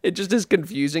honestly. it just is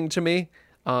confusing to me.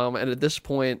 And at this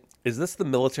point, Is this the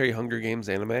military Hunger Games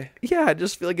anime? yeah, I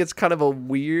just feel like it's kind of a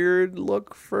weird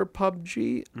look for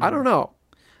PUBG. I don't know.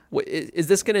 Is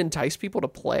this going to entice people to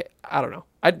play? I don't know.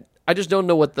 I just don't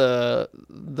know what the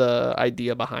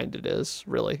idea behind it is.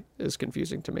 Really, is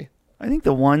confusing to me. I think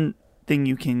the one thing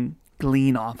you can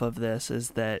glean off of this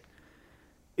is that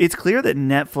it's clear that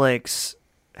Netflix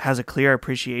has a clear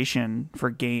appreciation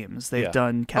for games. They've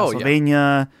done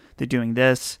Castlevania, they're doing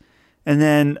this. And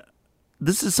then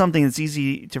this is something that's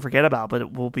easy to forget about, but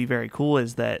it will be very cool,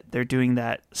 is that they're doing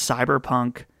that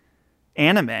cyberpunk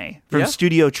anime from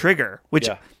Studio Trigger, which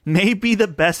may be the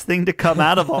best thing to come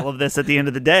out of all of this at the end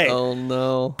of the day. Oh,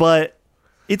 no. But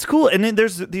it's cool. And then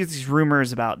there's these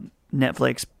rumors about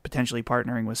Netflix potentially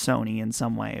partnering with Sony in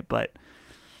some way, but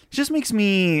it just makes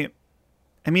me...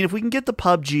 I mean, if we can get the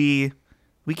PUBG,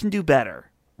 we can do better.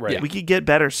 Right. We could get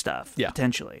better stuff,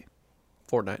 potentially.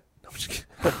 Fortnite. No, I'm just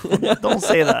kidding. Don't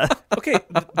say that. Okay,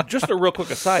 just a real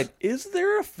quick aside. Is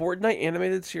there a Fortnite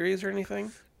animated series or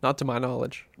anything? Not to my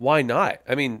knowledge. Why not?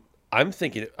 I mean, I'm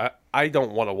thinking, I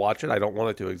don't want to watch it. I don't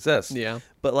want it to exist. Yeah.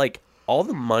 But, like, all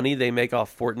the money they make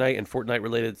off Fortnite and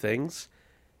Fortnite-related things,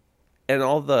 and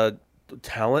all the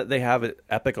talent they have at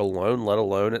Epic alone, let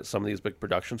alone at some of these big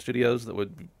production studios that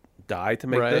would die to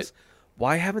make this,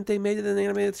 why haven't they made it an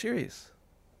animated series?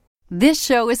 This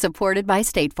show is supported by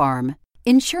State Farm.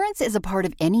 Insurance is a part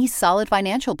of any solid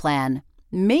financial plan.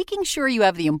 Making sure you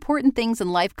have the important things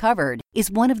in life covered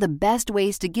is one of the best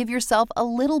ways to give yourself a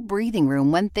little breathing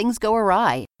room when things go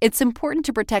awry. It's important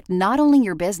to protect not only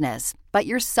your business, but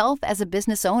yourself as a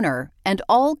business owner and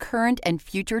all current and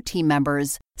future team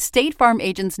members. State Farm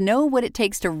agents know what it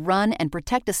takes to run and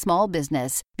protect a small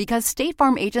business because State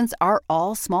Farm agents are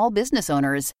all small business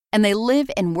owners and they live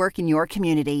and work in your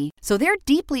community. So they're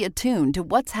deeply attuned to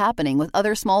what's happening with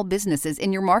other small businesses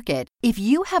in your market. If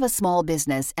you have a small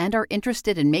business and are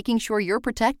interested in making sure you're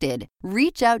protected,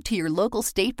 reach out to your local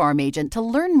State Farm agent to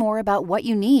learn more about what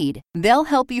you need. They'll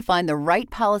help you find the right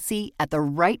policy at the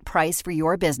right price for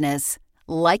your business.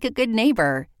 Like a good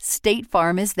neighbor, State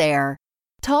Farm is there.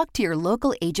 Talk to your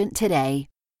local agent today.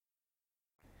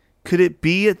 Could it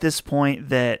be at this point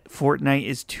that Fortnite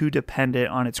is too dependent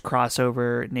on its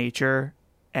crossover nature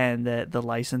and that the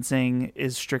licensing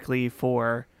is strictly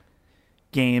for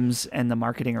games and the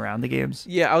marketing around the games?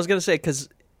 Yeah, I was going to say, because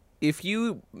if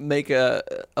you make a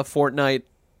Fortnite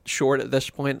short at this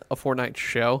point, a Fortnite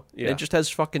show, it just has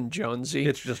fucking Jonesy.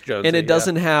 It's just Jonesy. And it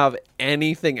doesn't have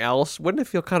anything else. Wouldn't it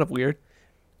feel kind of weird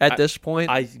at this point?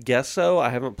 I guess so. I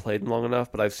haven't played long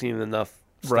enough, but I've seen enough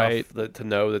stuff to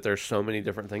know that there's so many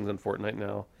different things in Fortnite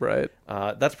now. Right.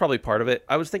 That's probably part of it.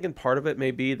 I was thinking part of it may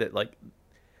be that, like,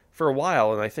 for a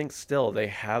while, and I think still, they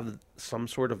have some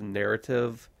sort of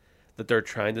narrative that they're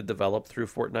trying to develop through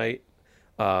Fortnite.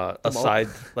 Aside,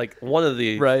 like, one of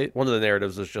the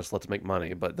narratives is just let's make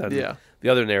money, but then the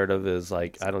other narrative is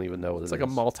like I don't even know what it's like a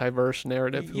multiverse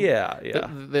narrative. Yeah.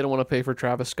 They don't want to pay for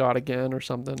Travis Scott again or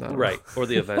something. I don't know. Or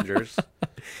the Avengers,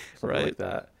 something like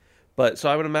that. But so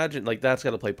I would imagine like that's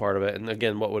got to play part of it. And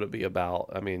again, what would it be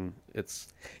about? I mean,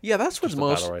 it's that's what's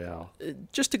most battle royale.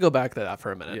 Just to go back to that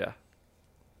for a minute.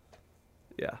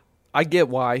 Yeah. I get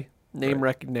why. Name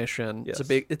recognition. Yes.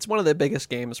 It's one of the biggest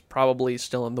games probably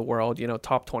still in the world. You know,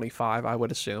 top 25, I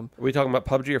would assume. Are we talking about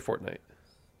PUBG or Fortnite?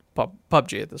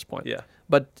 PUBG at this point. Yeah.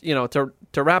 But you know, to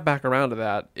wrap back around to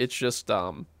that, it's just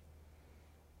some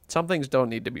things don't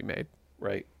need to be made.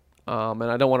 Right. And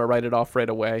I don't want to write it off right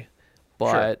away,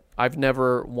 but I've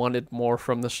never wanted more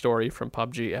from the story from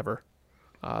PUBG ever.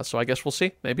 So I guess we'll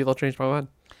see. Maybe they'll change my mind.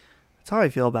 That's how I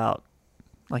feel about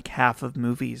like half of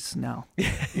movies now.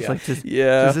 It's like, does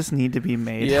this need to be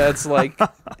made? Yeah, it's like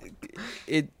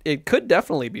it could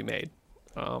definitely be made,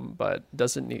 but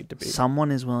doesn't need to be. Someone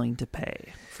is willing to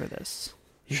pay for this.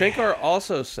 Shankar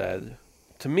also said,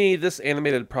 to me, this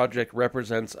animated project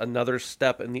represents another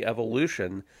step in the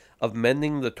evolution of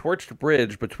mending the torched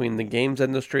bridge between the games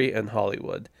industry and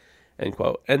Hollywood, end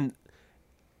quote. And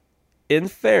in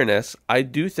fairness, I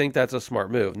do think that's a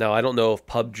smart move. Now, I don't know if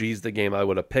PUBG's the game I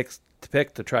would have picked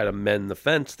to try to mend the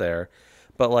fence there,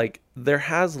 but like there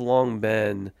has long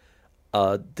been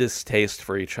a distaste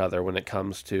for each other when it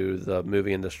comes to the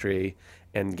movie industry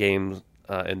and games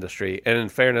industry. And in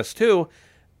fairness too,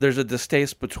 there's a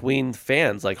distaste between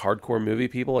fans, like hardcore movie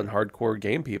people and hardcore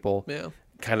game people. Yeah.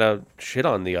 kind of shit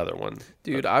on the other one.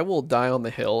 Dude, I will die on the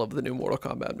hill of the new Mortal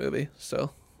Kombat movie.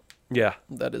 So Yeah.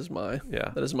 that is my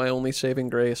Yeah. that is my only saving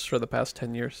grace for the past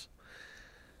 10 years.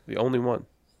 The only one.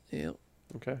 Yeah.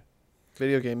 Okay.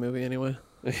 Video game movie anyway.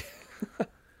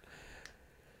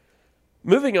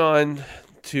 Moving on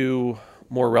to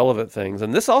more relevant things,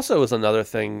 and this also is another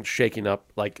thing shaking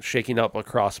up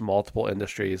across multiple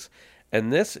industries,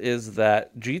 and this is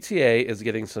that GTA is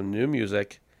getting some new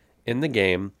music in the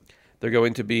game. They're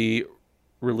going to be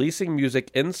releasing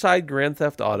music inside Grand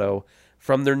Theft Auto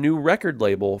from their new record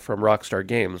label from Rockstar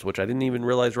Games, which I didn't even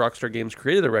realize Rockstar Games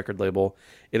created a record label.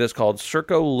 It is called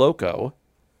Circo Loco,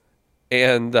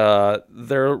 and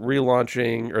they're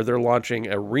launching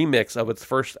a remix of its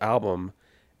first album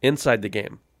inside the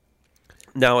game.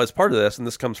 Now, as part of this, and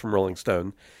this comes from Rolling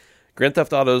Stone, Grand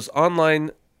Theft Auto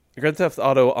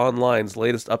Online's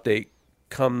latest update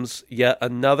comes yet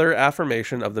another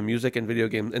affirmation of the music and video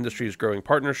game industry's growing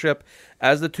partnership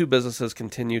as the two businesses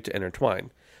continue to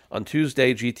intertwine. On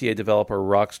Tuesday, GTA developer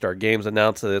Rockstar Games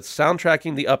announced that it's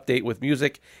soundtracking the update with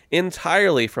music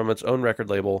entirely from its own record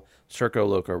label, Circo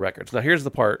Loco Records. Now, here's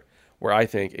the part where I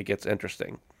think it gets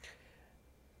interesting.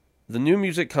 The new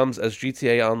music comes as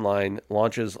GTA Online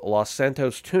launches Los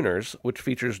Santos Tuners, which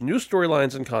features new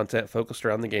storylines and content focused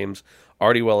around the game's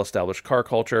already well-established car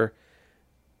culture.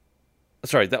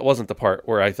 Sorry, that wasn't the part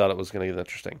where I thought it was going to get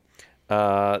interesting.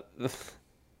 Let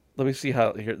me see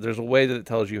how... Here, there's a way that it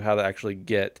tells you how to actually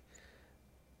get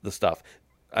the stuff.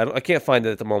 I can't find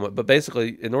it at the moment, but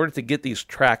basically, in order to get these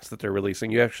tracks that they're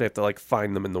releasing, you actually have to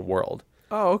find them in the world.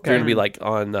 Oh, okay. They're going to be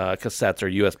on cassettes or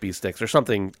USB sticks or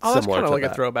something similar to that. That's kind of like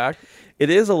a throwback. It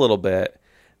is a little bit.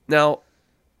 Now,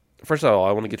 first of all,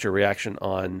 I want to get your reaction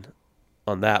on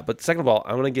that. But second of all,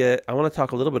 I want to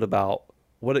talk a little bit about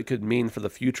what it could mean for the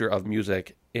future of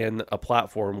music in a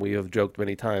platform we have joked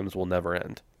many times will never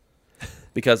end.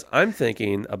 Because I'm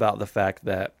thinking about the fact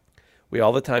that we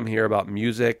all the time hear about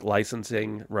music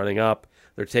licensing running up.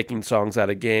 They're taking songs out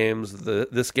of games.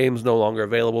 This game's no longer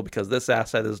available because this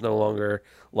asset is no longer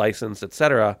licensed,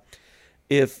 etc.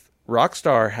 If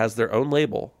Rockstar has their own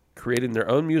label, creating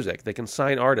their own music, they can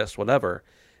sign artists, whatever.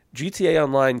 GTA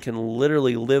Online can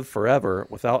literally live forever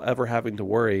without ever having to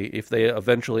worry if they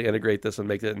eventually integrate this and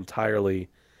make it entirely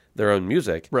their own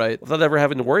music. Right. Without ever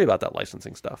having to worry about that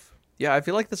licensing stuff. Yeah, I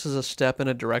feel like this is a step in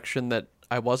a direction that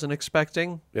I wasn't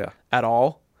expecting at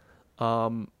all.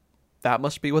 That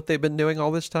must be what they've been doing all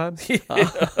this time.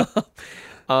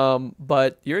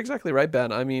 But you're exactly right,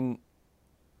 Ben. I mean,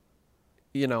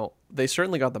 they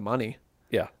certainly got the money.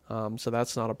 Yeah. So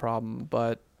that's not a problem.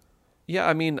 But yeah,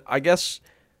 I mean, I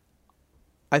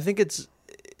think it's,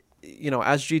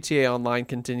 as GTA Online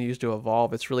continues to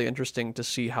evolve, it's really interesting to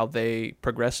see how they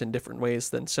progress in different ways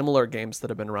than similar games that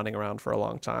have been running around for a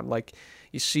long time. Like,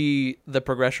 you see the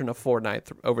progression of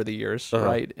Fortnite over the years,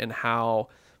 right? And how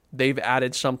they've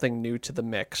added something new to the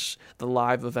mix, the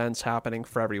live events happening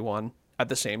for everyone at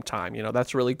the same time.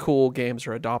 That's really cool. Games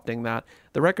are adopting that.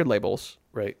 The record labels,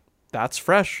 right? That's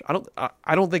fresh.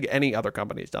 I don't think any other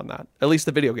company's done that. At least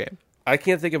the video game. I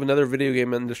can't think of another video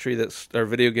game industry or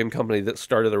video game company that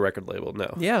started a record label.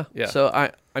 No. Yeah. So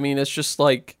I mean, it's just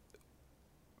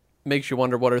makes you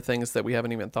wonder what are things that we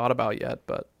haven't even thought about yet.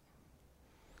 But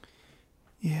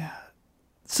yeah.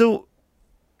 So,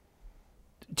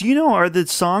 do you know, are the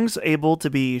songs able to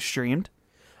be streamed?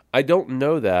 I don't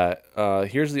know that.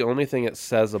 Here's the only thing it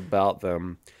says about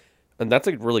them. And that's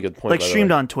a really good point. Like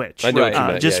streamed on Twitch. I know what you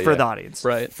meant. Just for the audience.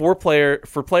 Right. For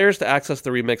players to access the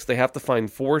remix, they have to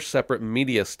find 4 separate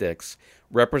media sticks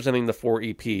representing the 4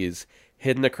 EPs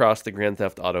hidden across the Grand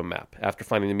Theft Auto map. After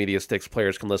finding the media sticks,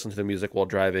 players can listen to the music while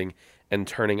driving and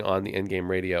turning on the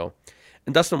in-game radio.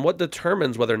 And Dustin, what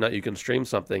determines whether or not you can stream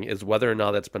something is whether or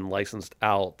not it's been licensed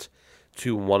out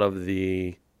to one of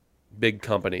the big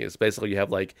companies. Basically, you have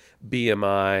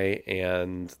BMI,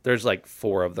 and there's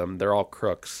 4 of them. They're all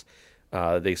crooks.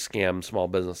 They scam small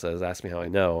businesses. Ask me how I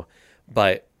know.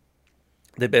 But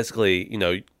they basically,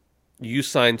 you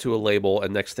sign to a label,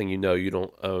 and next thing you know, you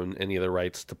don't own any of the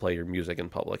rights to play your music in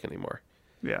public anymore.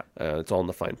 Yeah. It's all in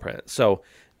the fine print. So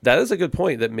that is a good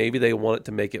point, that maybe they want it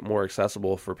to make it more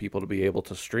accessible for people to be able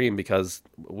to stream, because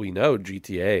we know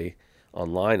GTA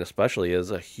Online especially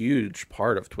is a huge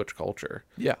part of Twitch culture.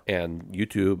 Yeah. And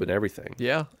YouTube and everything.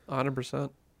 Yeah,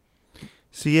 100%.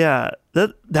 So yeah,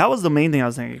 that was the main thing I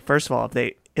was thinking. First of all, if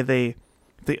they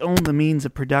own the means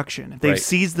of production, if they've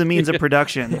seized the means of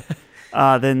production,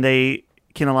 then they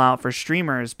can allow it for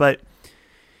streamers. But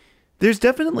there's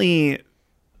definitely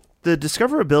the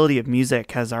discoverability of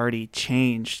music has already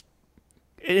changed.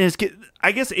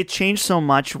 I guess it changed so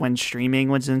much when streaming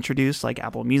was introduced, like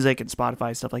Apple Music and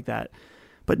Spotify, stuff like that.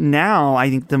 But now I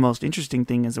think the most interesting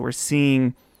thing is that we're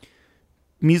seeing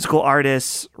musical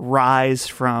artists rise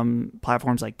from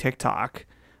platforms like TikTok,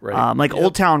 Right. like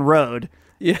Old Town Road,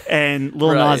 Yeah. and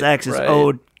Lil Nas X is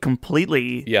owed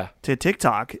completely to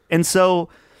TikTok. And so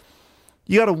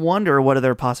you got to wonder what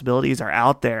other possibilities are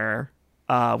out there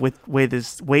with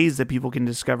ways that people can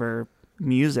discover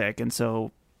music. And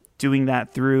so doing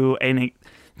that through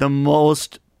the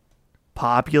most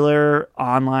popular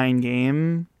online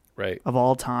game of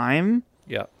all time.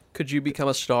 Yeah. Could you become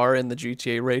a star in the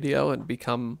GTA radio and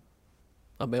become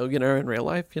a millionaire in real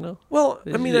life, you know? Well,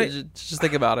 I mean, just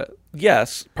think about it.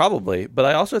 Yes, probably. But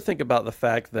I also think about the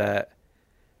fact that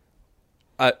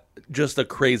just a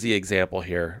crazy example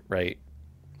here, right?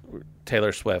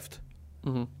 Taylor Swift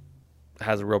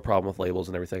has a real problem with labels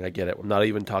and everything. I get it. I'm not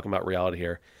even talking about reality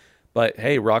here. But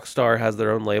hey, Rockstar has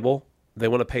their own label. They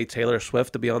want to pay Taylor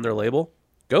Swift to be on their label.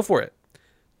 Go for it.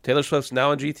 Taylor Swift's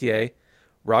now in GTA.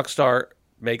 Rockstar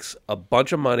makes a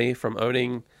bunch of money from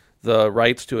owning the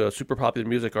rights to a super popular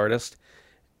music artist.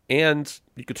 And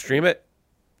you could stream it.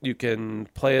 You can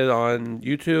play it on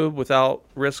YouTube without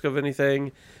risk of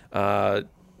anything.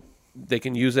 They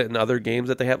can use it in other games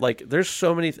that they have. Like, there's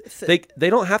so many. They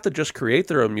don't have to just create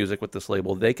their own music with this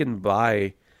label. They can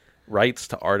buy rights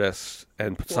to artists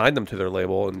and sign them to their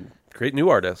label and create new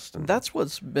artists. And that's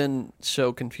what's been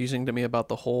so confusing to me about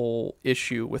the whole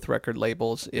issue with record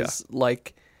labels is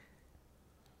like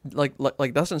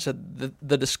Dustin said,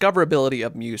 the discoverability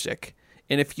of music.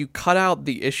 And if you cut out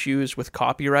the issues with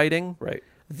copywriting,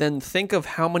 then think of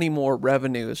how many more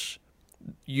revenues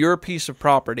your piece of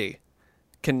property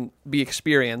can be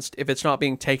experienced if it's not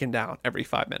being taken down every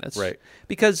 5 minutes. Right.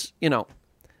 Because, you know,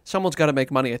 someone's got to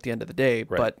make money at the end of the day,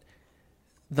 but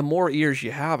the more ears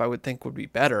you have, I would think would be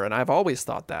better. And I've always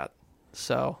thought that.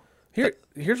 So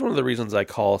here's one of the reasons I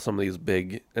call some of these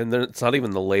big, and it's not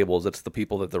even the labels, it's the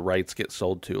people that the rights get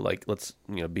sold to. Like,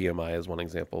 BMI is one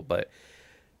example. But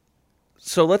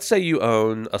so let's say you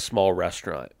own a small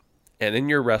restaurant, and in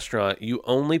your restaurant, you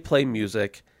only play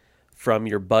music from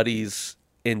your buddy's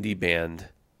indie band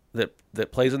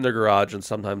that plays in their garage and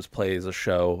sometimes plays a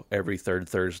show every third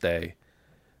Thursday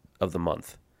of the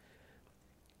month.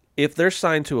 If they're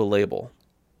signed to a label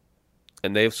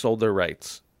and they've sold their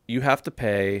rights, you have to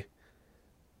pay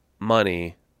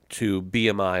money to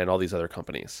BMI and all these other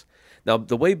companies. Now,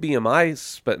 the way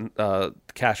BMI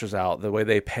cashes out, the way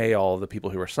they pay all of the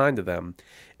people who are signed to them,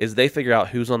 is they figure out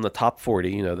who's on the top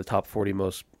 40, the top 40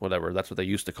 most, whatever, that's what they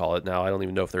used to call it. Now, I don't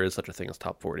even know if there is such a thing as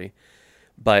top 40.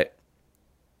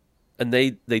 And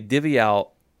they divvy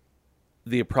out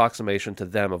the approximation to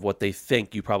them of what they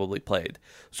think you probably played.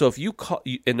 So if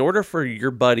in order for your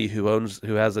buddy who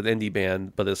has an indie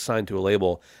band but is signed to a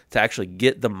label to actually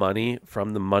get the money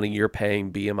from the money you're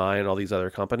paying BMI and all these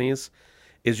other companies,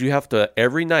 is you have to,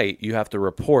 every night, you have to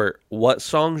report what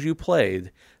songs you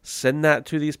played, send that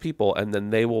to these people, and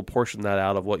then they will portion that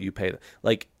out of what you pay.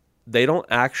 Like, they don't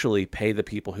actually pay the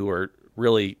people who are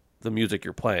really the music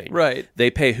you're playing. Right.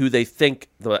 They pay who they think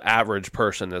the average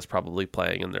person is probably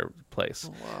playing in their place.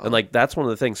 Oh, wow. And like, that's one of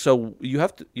the things. So you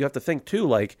have to think too,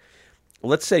 like,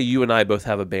 let's say you and I both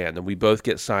have a band and we both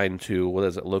get signed to, what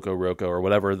is it, Loco Roco or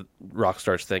whatever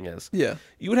Rockstar's thing is. Yeah.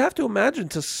 You would have to imagine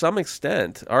to some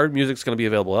extent our music's going to be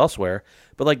available elsewhere,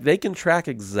 but like, they can track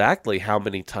exactly how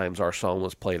many times our song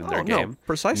was played in their game.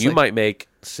 Precisely. You might make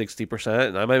 60%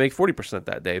 and I might make 40%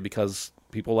 that day because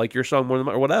people like your song more than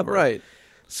mine or whatever. Right.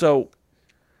 So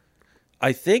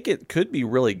I think it could be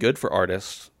really good for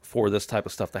artists for this type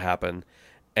of stuff to happen.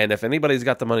 And if anybody's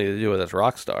got the money to do it, it's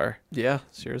Rockstar. Yeah,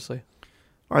 seriously.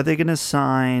 Are they going to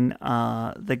sign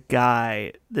the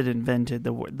guy that invented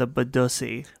the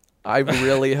Badussy? I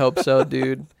really hope so,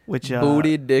 dude. Which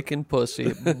booty, dick, and pussy.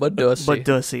 Badussy.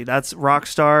 Badussy. That's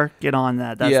Rockstar. Get on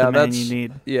that. That's the man you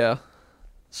need. Yeah.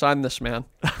 Sign this man.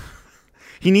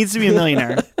 He needs to be a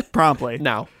millionaire promptly.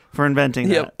 Now. For inventing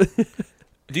that.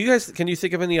 Can you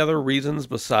think of any other reasons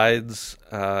besides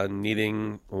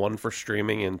needing, one, for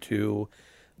streaming, and two,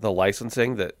 the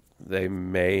licensing, that they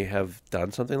may have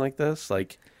done something like this?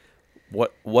 Like,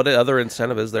 what other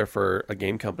incentive is there for a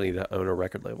game company to own a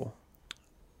record label?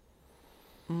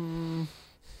 Money.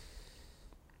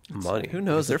 Who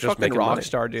knows? They're fucking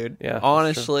Rockstar, dude. Yeah.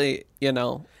 Honestly,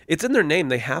 it's in their name.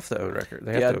 They have to own record.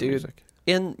 They have to own music.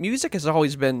 And music has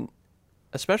always been,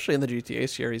 especially in the GTA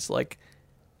series, like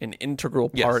an integral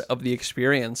part of the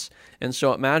experience. And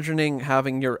so imagining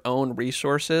having your own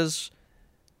resources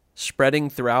spreading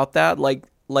throughout that, like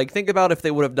think about if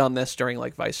they would have done this during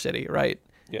like Vice City, right?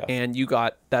 Yeah. And you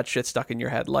got that shit stuck in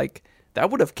your head, like that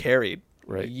would have carried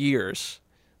years.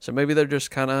 So maybe they're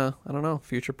just kind of, I don't know,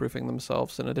 future-proofing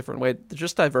themselves in a different way. They're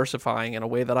just diversifying in a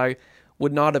way that I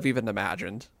would not have even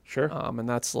imagined. Sure. And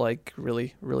that's like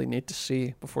really, really neat to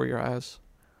see before your eyes.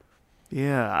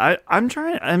 Yeah,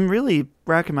 I'm really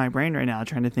racking my brain right now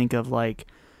trying to think of like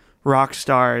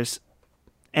Rockstar's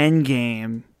end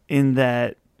game in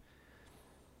that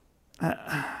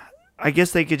I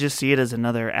guess they could just see it as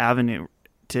another avenue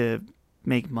to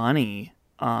make money.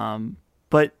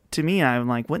 But to me, I'm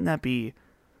like, wouldn't that be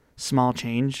small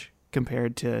change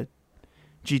compared to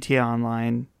GTA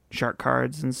Online, shark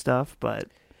cards and stuff? But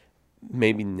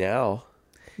maybe now.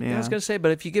 Yeah, I was going to say,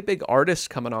 but if you get big artists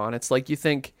coming on, it's like you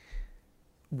think,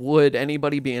 would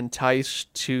anybody be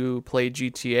enticed to play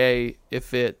GTA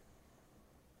if it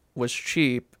was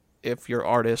cheap, if your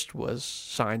artist was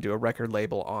signed to a record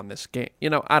label on this game?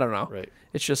 You know, I don't know. Right.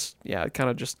 It's just, yeah, it kind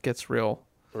of just gets real.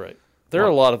 Right. There are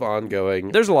a lot of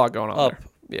ongoing. There's a lot going on up,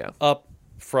 there. Yeah. Up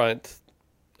front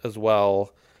as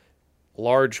well,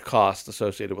 large costs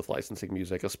associated with licensing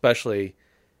music, especially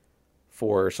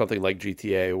for something like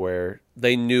GTA, where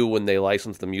they knew when they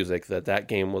licensed the music that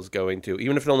game was going to,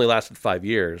 even if it only lasted 5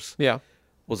 years, Yeah.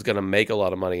 was going to make a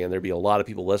lot of money and there'd be a lot of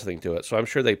people listening to it. So I'm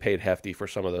sure they paid hefty for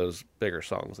some of those bigger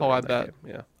songs. Oh, that are I in that bet.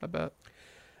 game. Yeah. I bet.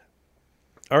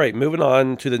 All right, moving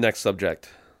on to the next subject.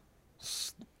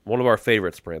 One of our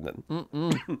favorites, Brandon.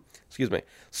 Excuse me.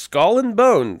 Skull and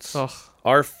Bones, Ugh.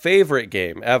 our favorite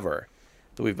game ever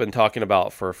that we've been talking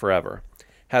about for forever,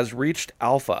 has reached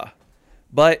alpha.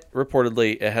 But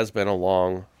reportedly, it has been a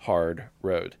long, hard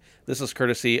road. This is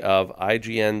courtesy of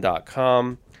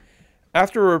IGN.com.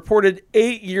 After a reported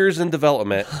 8 years in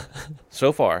development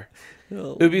so far,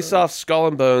 Ubisoft's Skull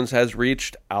and Bones has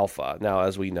reached alpha. Now,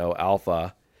 as we know,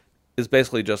 alpha is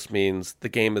basically just means the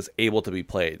game is able to be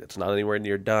played. It's not anywhere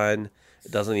near done.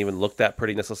 It doesn't even look that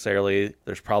pretty necessarily.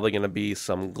 There's probably going to be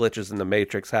some glitches in the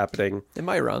matrix happening. It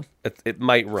might run. It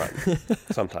might run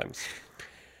sometimes.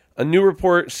 A new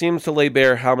report seems to lay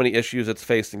bare how many issues it's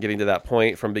faced in getting to that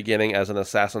point, from beginning as an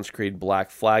Assassin's Creed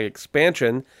Black Flag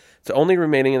expansion to only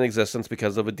remaining in existence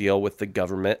because of a deal with the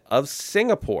government of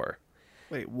Singapore.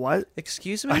 wait, what?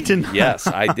 Excuse me? I didn't. Yes,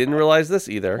 I didn't realize this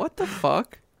either. What the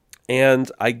fuck?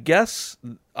 And I guess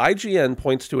IGN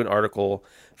points to an article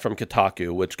from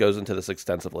Kotaku, which goes into this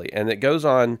extensively. And it goes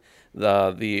on,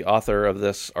 the author of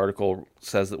this article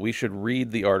says that we should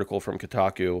read the article from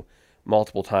Kotaku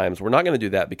multiple times. We're not going to do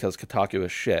that because Kotaku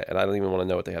is shit, and I don't even want to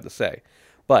know what they have to say.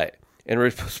 But in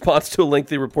response to a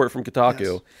lengthy report from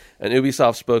Kotaku, an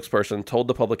Ubisoft spokesperson told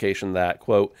the publication that,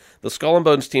 quote, the Skull and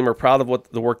Bones team are proud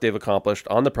of the work they've accomplished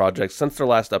on the project since their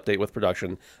last update with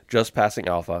production just passing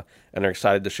alpha, and are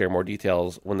excited to share more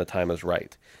details when the time is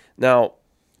right. Now,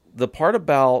 the part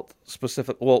about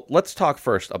well, let's talk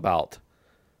first about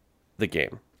the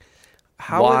game.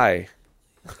 Why?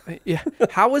 Yeah.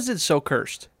 How is it so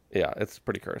cursed? Yeah, it's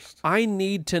pretty cursed. I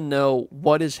need to know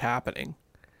what is happening,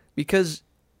 because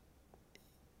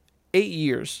 8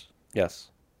 years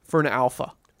Yes. for an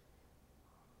alpha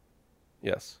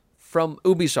Yes. from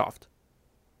Ubisoft.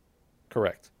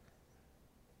 Correct.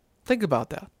 Think about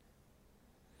that.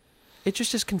 It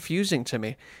just is confusing to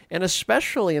me, and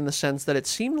especially in the sense that it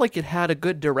seemed like it had a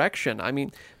good direction. I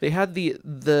mean, they had the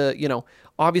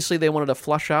obviously they wanted to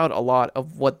flush out a lot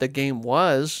of what the game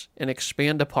was and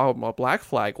expand upon what Black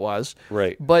Flag was.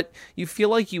 Right. But you feel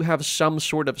like you have some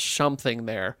sort of something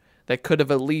there that could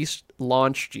have at least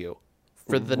launched you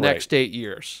for the next 8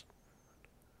 years.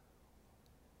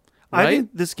 I Right? think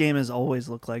this game has always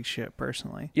looked like shit,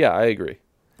 personally. Yeah, I agree.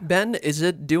 Ben, is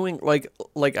it doing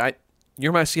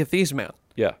you're my Sea of Thieves man.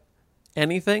 Yeah.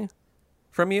 Anything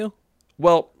from you?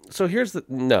 Well, so here's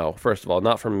no, first of all,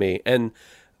 not from me. And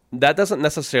that doesn't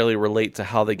necessarily relate to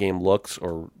how the game looks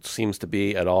or seems to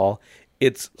be at all.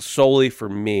 It's solely for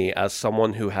me as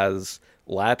someone who has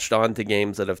latched on to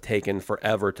games that have taken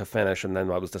forever to finish, and then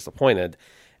I was disappointed,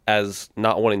 as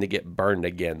not wanting to get burned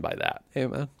again by that.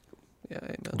 Amen. Yeah,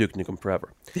 amen. Duke Nukem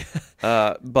Forever.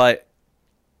 But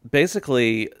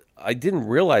basically, I didn't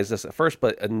realize this at first,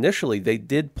 but initially they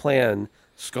did plan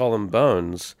Skull and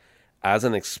Bones as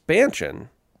an expansion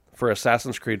for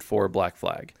Assassin's Creed 4 Black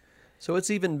Flag. So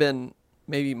it's even been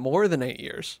maybe more than 8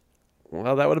 years.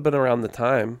 Well, that would have been around the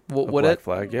time of would Black it?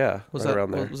 Flag. Yeah, Was right that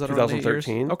around there. Was that around 8 years?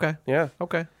 2013. Okay. Yeah.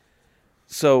 Okay.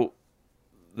 So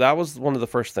that was one of the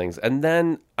first things. And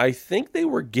then I think they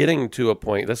were getting to a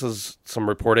point. This is some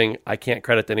reporting. I can't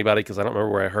credit to anybody because I don't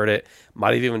remember where I heard it.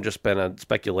 Might have even just been a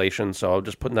speculation. So I'm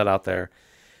just putting that out there.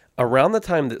 Around the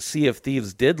time that Sea of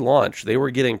Thieves did launch, they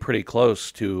were getting pretty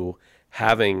close to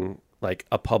having like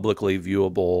a publicly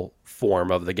viewable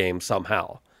form of the game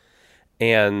somehow.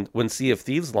 And when Sea of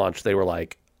Thieves launched, they were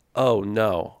like, oh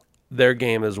no, their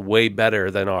game is way better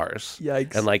than ours.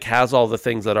 Yikes. And like has all the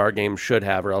things that our game should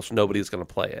have, or else nobody's going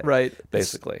to play it. Right.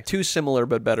 Basically. It's too similar,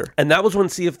 but better. And that was when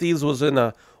Sea of Thieves was in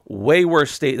a way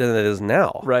worse state than it is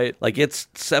now. Right. Like it's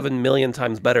 7 million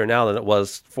times better now than it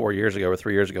was 4 years ago or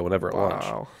 3 years ago, whenever it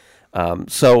Wow.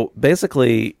 launched. So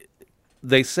basically,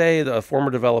 they say the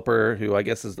former developer, who I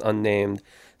guess is unnamed,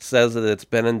 says that it's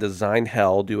been in design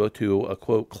hell due to a,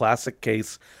 quote, classic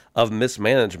case of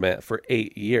mismanagement for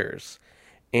 8 years.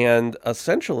 And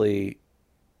essentially,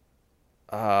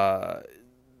 I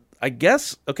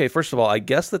guess, okay, first of all, I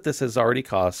guess that this has already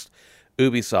cost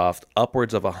Ubisoft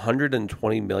upwards of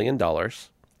 $120 million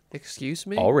Excuse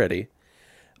me? already.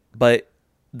 But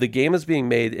the game is being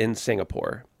made in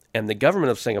Singapore. And the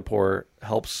government of Singapore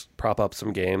helps prop up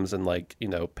some games and, like, you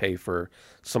know, pay for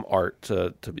some art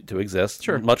to exist.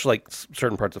 Sure. Much like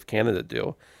certain parts of Canada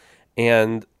do.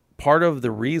 And part of the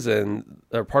reason,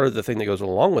 or part of the thing that goes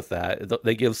along with that,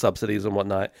 they give subsidies and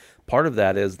whatnot. Part of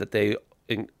that is that they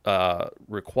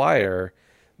require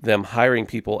them hiring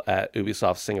people at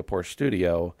Ubisoft Singapore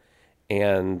studio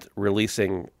and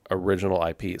releasing original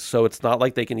IPs. So it's not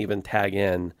like they can even tag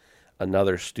in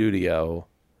another studio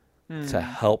to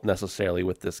help necessarily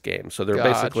with this game. So they're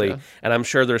basically, and I'm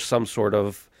sure there's some sort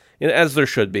of, as there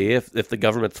should be, if the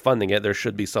government's funding it, there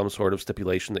should be some sort of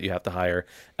stipulation that you have to hire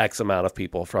X amount of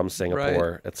people from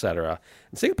Singapore, et cetera.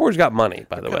 And Singapore's got money,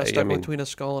 by the way. Stuck between a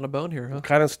skull and a bone here, huh?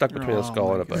 Kind of stuck between a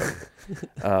skull and a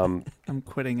bone. I'm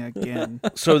quitting again.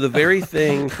 So the very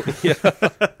thing,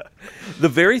 the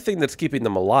very thing that's keeping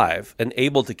them alive and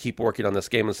able to keep working on this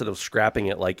game instead of scrapping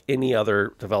it like any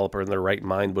other developer in their right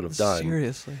mind would have done,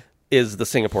 Seriously, is the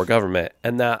Singapore government.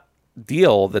 And that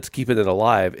deal that's keeping it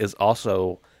alive is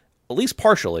also, at least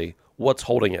partially, what's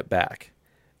holding it back,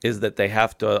 is that they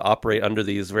have to operate under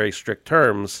these very strict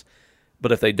terms,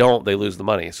 but if they don't, they lose the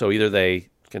money. So either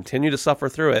they continue to suffer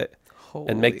through it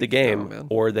and make the game,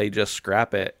 or they just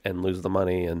scrap it and lose the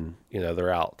money and, you know,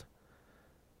 they're out.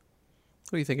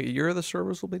 What do you think? A year of the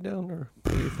servers will be down, or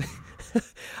what do you think?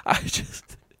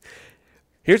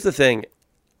 Here's the thing.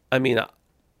 I mean,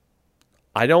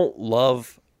 I don't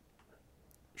love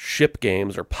ship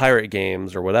games or pirate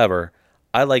games or whatever.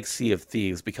 I like Sea of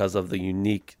Thieves because of the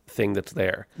unique thing that's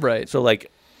there. Right. So, like,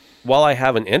 while I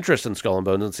have an interest in Skull and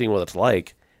Bones and seeing what it's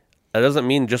like, that doesn't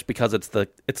mean just because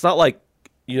it's not like,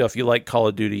 you know, if you like Call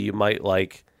of Duty, you might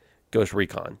like Ghost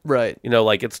Recon. Right. You know,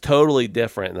 like, it's totally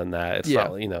different than that. It's Yeah.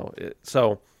 not, you know,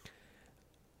 so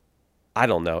I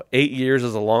don't know. 8 years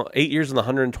is 8 years and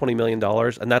 $120 million,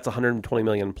 and that's $120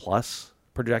 million plus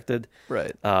projected.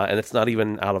 Right. And it's not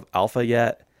even out of alpha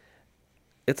yet.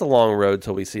 It's a long road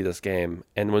till we see this game.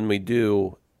 And when we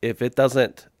do, if it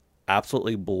doesn't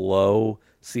absolutely blow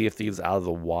Sea of Thieves out of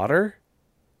the water,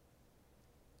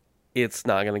 it's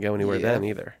not going to go anywhere then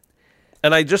either.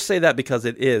 And I just say that because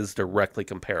it is directly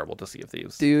comparable to Sea of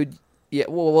Thieves. Dude, yeah,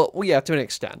 well, yeah, to an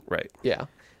extent. Right. Yeah.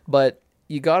 But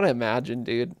you got to imagine,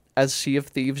 dude, as Sea of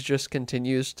Thieves just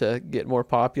continues to get more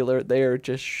popular, they are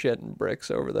just shitting bricks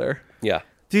over there. Yeah.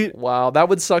 Dude, Wow, that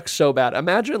would suck so bad.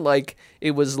 Imagine, like,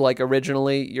 it was, like,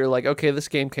 originally, you're like, okay, this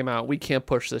game came out. We can't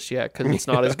push this yet because it's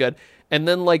not as good. And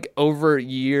then, like, over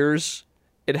years,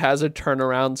 it has a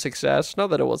turnaround success.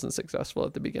 Not that it wasn't successful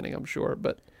at the beginning, I'm sure,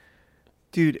 but...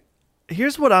 dude,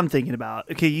 here's what I'm thinking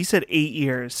about. Okay, you said 8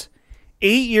 years.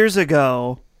 8 years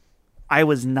ago, I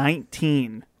was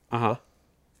 19. Uh-huh.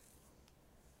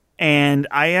 And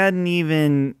I hadn't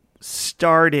even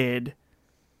started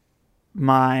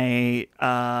my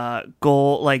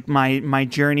goal, like my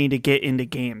journey to get into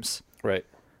games. Right.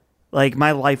 Like,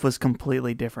 my life was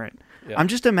completely different. Yeah. I'm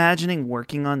just imagining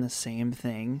working on the same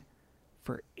thing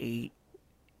for 8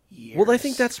 years. Well, I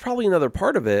think that's probably another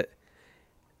part of it.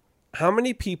 How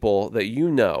many people that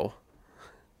you know,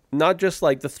 not just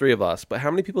like the three of us, but how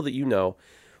many people that you know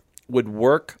would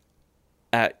work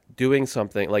at doing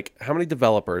something, like how many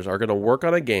developers are going to work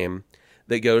on a game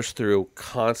that goes through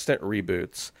constant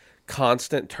reboots,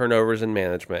 constant turnovers in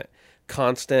management,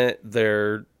 constant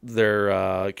their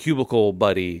cubicle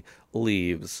buddy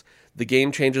leaves, the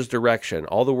game changes direction,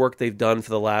 all the work they've done for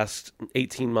the last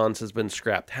 18 months has been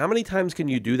scrapped. How many times can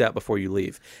you do that before you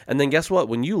leave? And then guess what?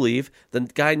 When you leave, the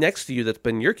guy next to you that's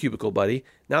been your cubicle buddy,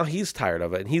 now he's tired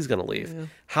of it and he's going to leave. Yeah.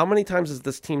 How many times has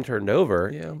this team turned over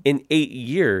in 8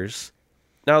 years?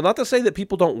 Now, not to say that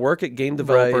people don't work at game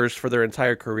developers for their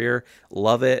entire career,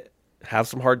 love it, have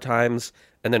some hard times,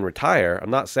 and then retire. I'm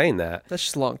not saying that. That's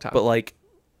just a long time. But, like,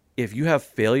 if you have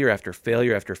failure after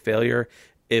failure after failure,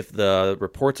 if the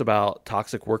reports about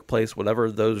toxic workplace,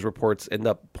 whatever those reports end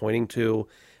up pointing to,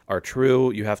 are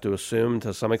true, you have to assume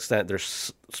to some extent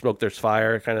there's smoke, there's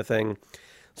fire kind of thing.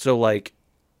 So, like,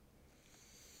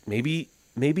 maybe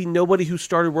nobody who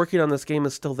started working on this game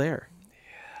is still there.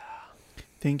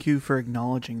 Thank you for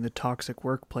acknowledging the toxic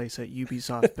workplace at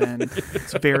Ubisoft, Ben.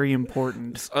 It's very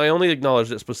important. I only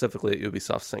acknowledged it specifically at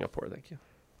Ubisoft Singapore. Thank you.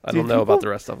 I Dude, don't know about the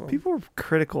rest of them. People were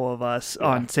critical of us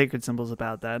on Sacred Symbols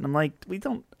about that, and I'm like, we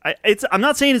don't. I'm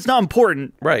not saying it's not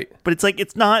important, Right. but it's like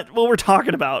it's not what we're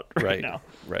talking about right now.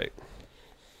 Right.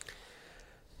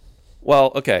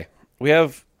 Well, okay. We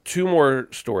have 2 more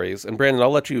stories, and Brandon, I'll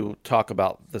let you talk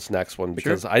about this next one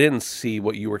because I didn't see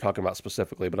what you were talking about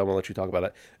specifically, but I'm going to let you talk about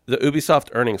it. The Ubisoft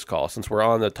earnings call, since we're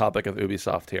on the topic of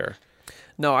Ubisoft here.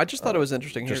 No, I just thought it was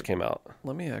interesting. Just came out.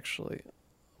 Let me actually...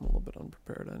 I'm a little bit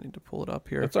unprepared. I need to pull it up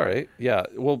here. That's all right. Yeah.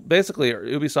 Well, basically,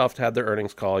 Ubisoft had their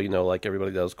earnings call, like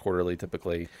everybody does quarterly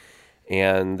typically,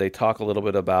 and they talk a little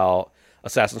bit about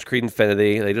Assassin's Creed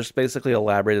Infinity. They just basically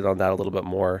elaborated on that a little bit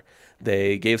more.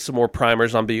 They gave some more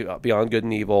primers on Beyond Good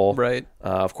and Evil. Right.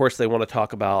 Of course, they want to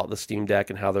talk about the Steam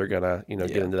Deck and how they're going to,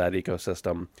 get into that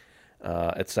ecosystem,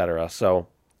 etc. So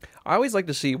I always like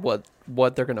to see what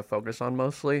they're going to focus on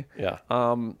mostly. Yeah.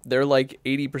 They're like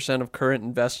 80% of current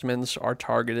investments are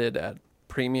targeted at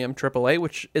premium AAA,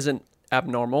 which isn't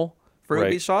abnormal for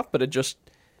Right. Ubisoft, but it just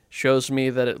shows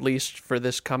me that at least for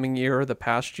this coming year or the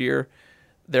past year,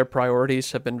 their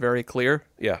priorities have been very clear.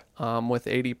 Yeah. With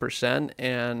 80%,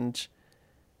 and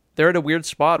they're at a weird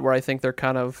spot where I think they're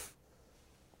kind of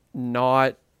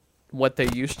not what they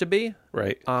used to be.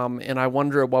 Right. And I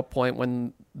wonder at what point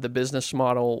when the business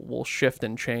model will shift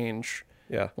and change.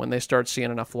 Yeah. When they start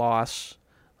seeing enough loss.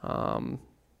 Well,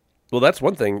 that's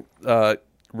one thing.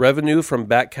 Revenue from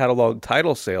back catalog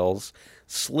title sales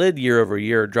slid year over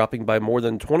year, dropping by more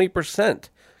than 20%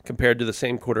 compared to the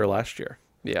same quarter last year.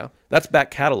 Yeah. That's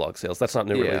back catalog sales. That's not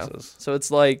new releases. So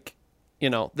it's like,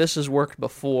 this has worked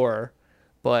before,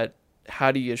 but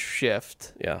how do you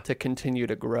shift to continue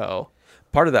to grow?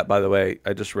 Part of that, by the way,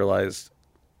 I just realized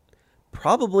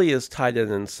probably is tied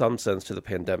in some sense to the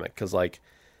pandemic. Because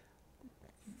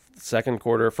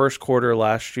first quarter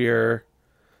last year,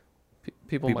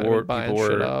 people might have been buying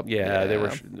shit up.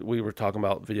 Yeah, we were talking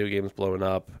about video games blowing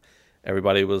up.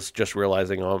 Everybody was just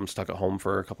realizing, I'm stuck at home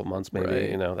for a couple months,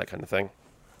 maybe, that kind of thing.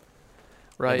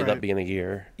 Right. Ended up being a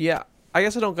year. Yeah. I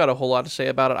guess I don't got a whole lot to say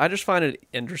about it. I just find it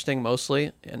interesting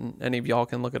mostly, and any of y'all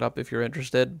can look it up if you're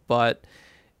interested. But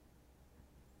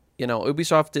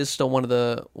Ubisoft is still one of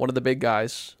the big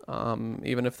guys,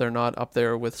 even if they're not up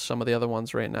there with some of the other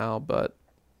ones right now. But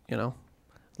I'd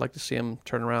like to see them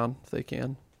turn around if they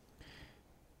can.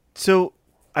 So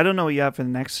I don't know what you have for the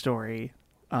next story.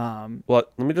 Well,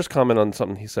 let me just comment on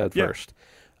something he said first.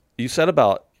 You said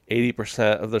about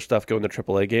 80% of their stuff going to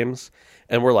AAA games,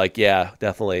 and we're like, yeah,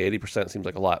 definitely 80% seems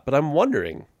like a lot. But I'm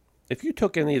wondering if you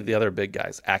took any of the other big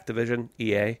guys, Activision,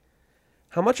 EA,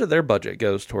 how much of their budget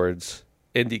goes towards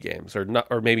indie games, or not,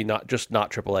 or maybe not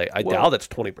AAA? I doubt it's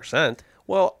 20%.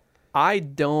 Well, I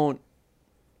don't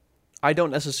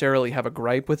necessarily have a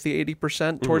gripe with the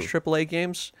 80% towards AAA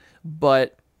games,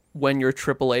 but when your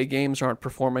AAA games aren't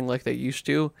performing like they used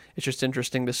to, it's just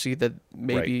interesting to see that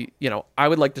maybe, I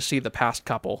would like to see the past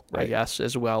couple, I guess,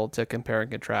 as well, to compare and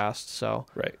contrast. So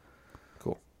Right.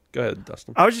 Cool. Go ahead,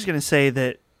 Dustin. I was just going to say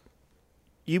that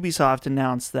Ubisoft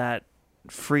announced that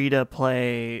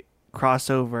free-to-play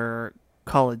crossover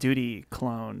Call of Duty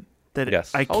clone.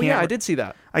 Yes. I did see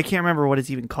that. I can't remember what it's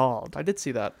even called. I did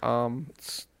see that.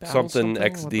 Something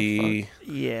XD.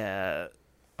 Yeah.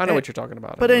 I know what you're talking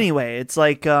about. But anyway, it's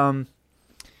like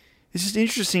it's just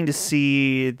interesting to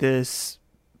see this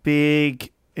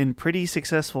big and pretty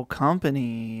successful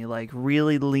company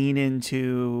really lean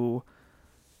into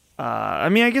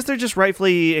I guess they're just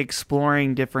rightfully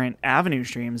exploring different avenue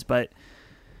streams, but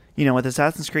with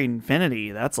Assassin's Creed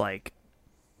Infinity, that's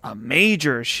a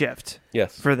major shift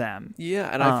for them. Yeah,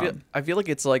 and I feel like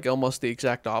it's almost the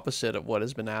exact opposite of what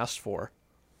has been asked for,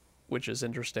 which is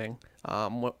interesting.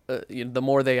 The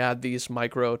more they add these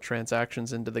micro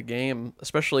transactions into the game,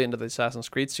 especially into the Assassin's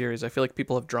Creed series, I feel like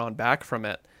people have drawn back from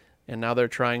it, and now they're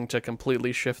trying to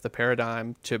completely shift the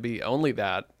paradigm to be only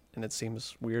that, and it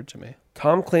seems weird to me.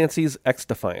 Tom Clancy's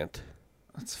X-Defiant.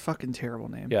 That's a fucking terrible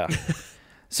name. Yeah.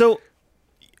 So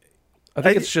I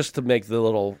think it's just to make the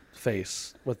little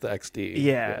face with the XD.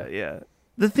 Yeah.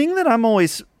 The thing that I'm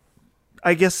always,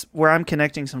 I guess, where I'm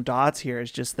connecting some dots here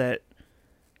is just that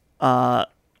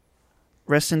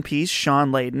rest in peace,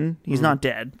 Sean Layden. He's not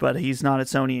dead, but he's not at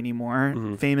Sony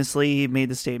anymore. Famously, he made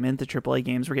the statement that AAA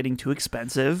games were getting too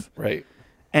expensive. Right.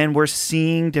 And we're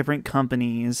seeing different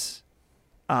companies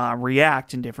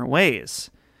react in different ways.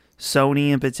 Sony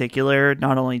in particular,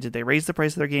 not only did they raise the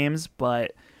price of their games,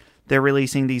 but they're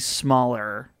releasing these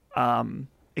smaller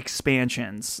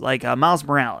expansions, like Miles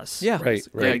Morales. Yeah, Right, is a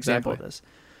great right. example Exactly. of this.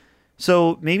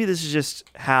 So maybe this is just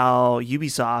how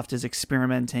Ubisoft is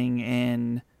experimenting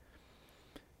in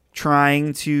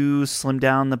trying to slim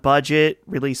down the budget,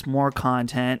 release more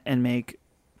content, and make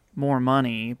more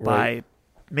money by Right.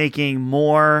 making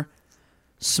more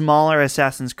smaller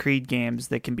Assassin's Creed games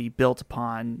that can be built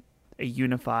upon a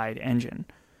unified engine,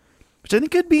 which I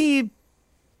think could be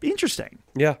interesting.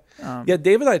 Yeah. Yeah,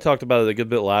 Dave and I talked about it a good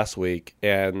bit last week,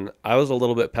 and I was a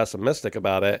little bit pessimistic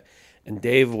about it, and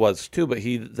Dave was too, but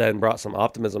he then brought some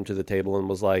optimism to the table and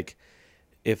was like,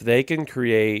 if they can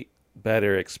create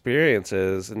better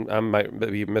experiences, and I might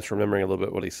be misremembering a little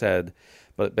bit what he said,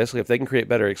 but basically if they can create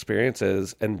better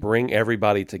experiences and bring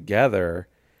everybody together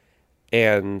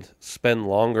and spend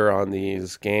longer on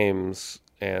these games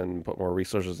and put more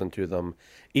resources into them,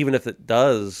 even if it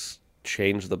does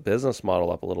change the business model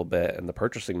up a little bit and the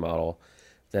purchasing model,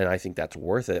 then I think that's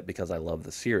worth it because I love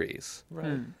the series.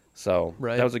 Right. So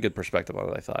Right. that was a good perspective on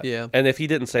it, I thought. Yeah. And if he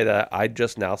didn't say that, I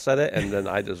just now said it, and then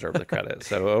I deserve the credit.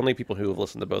 So only people who have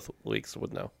listened to both weeks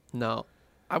would know. No,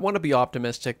 I want to be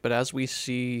optimistic, but as we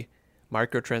see,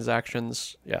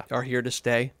 microtransactions Yeah. are here to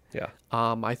stay. Yeah.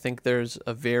 I think there's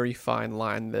a very fine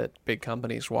line that big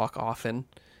companies walk often,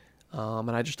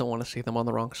 and I just don't want to see them on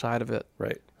the wrong side of it.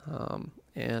 Right.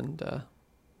 And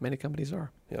many companies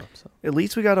are. Yeah. So At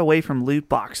least we got away from loot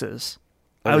boxes.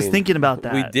 I was mean, thinking about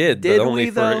that. We did, Did but only we,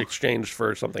 for though? exchange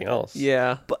for something else.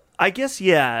 yeah, But I guess,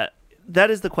 yeah,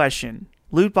 that is the question.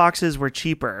 Loot boxes were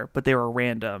cheaper, but they were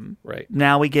random. Right.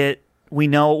 Now we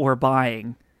know what we're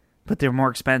buying, but they're more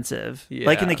expensive.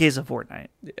 Like in the Yeah. case of Fortnite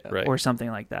Right. or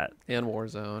something like that. and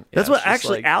Warzone. That's Yeah, what it's just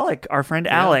actually like- Alec, our friend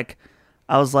Yeah. Alec,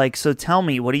 I was like, so tell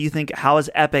me, what do you think? How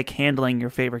is Epic handling your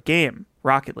favorite game,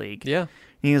 Rocket League? Yeah, And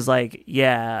he was like,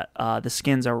 yeah, the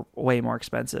skins are way more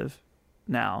expensive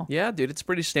now. yeah, dude, it's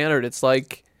pretty standard. It's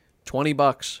like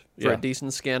 $20 for Yeah. a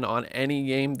decent skin on any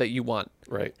game that you want,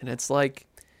 Right. and it's like,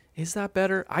 is that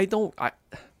better? I don't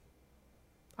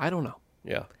know.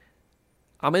 Yeah.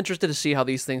 I'm interested to see how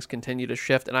these things continue to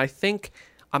shift, and I think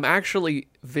I'm actually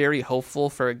very hopeful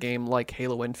for a game like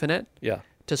Halo Infinite Yeah.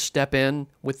 to step in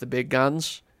with the big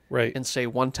guns Right. and say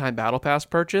one-time battle pass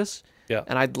purchase. Yeah.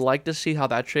 And I'd like to see how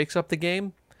that shakes up the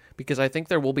game, because I think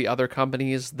there will be other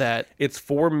companies that It's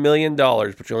 $4 million,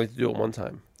 but you only have to do it one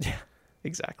time.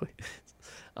 exactly.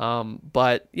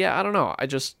 But yeah, I don't know. I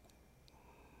guess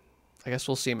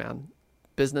we'll see, man.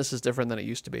 Business is different than it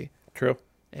used to be, True.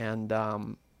 and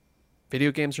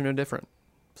video games are no different.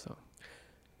 So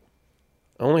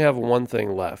I only have one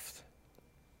thing left,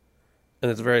 and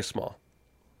it's very small,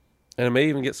 and it may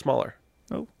even get smaller.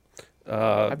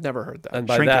 Oh, I've never heard that. And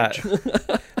by Shrinkage.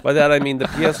 that, by that I mean the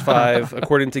PS5.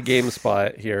 According to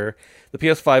GameSpot here, the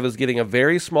PS5 is getting a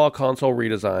very small console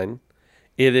redesign.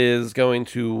 It is going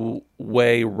to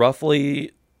weigh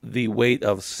roughly the weight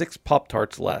of 6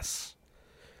 Pop-Tarts less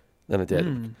than it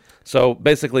did. So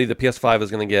basically, the PS5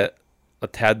 is going to get a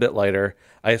tad bit lighter.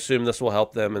 I assume this will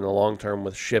help them in the long term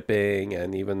with shipping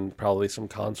and even probably some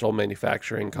console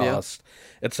manufacturing costs,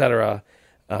 etc.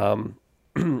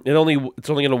 It's only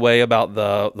going to weigh about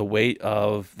the weight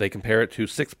of, they compare it to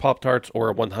 6 Pop-Tarts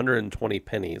or 120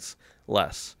 pennies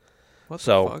less. What the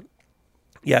So fuck?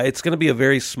 yeah, it's going to be a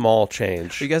very small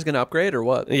change. Are you guys gonna upgrade or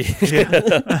what?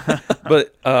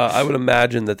 But I would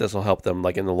imagine that this will help them,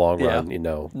 like in the long Yeah.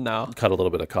 run, No. cut a little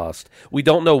bit of cost. We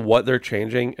don't know what they're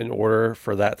changing in order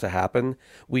for that to happen.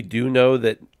 We do know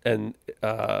that, and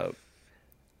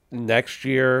next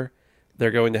year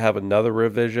they're going to have another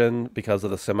revision because of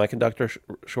the semiconductor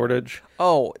shortage.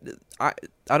 Oh, I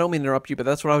don't mean to interrupt you, but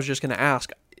that's what I was just gonna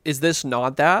ask. Is this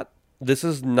not that? This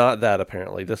is not that,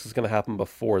 apparently. This is going to happen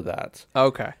before that.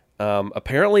 Okay.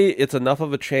 Apparently, it's enough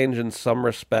of a change in some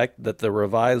respect that the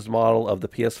revised model of the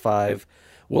PS5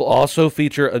 will also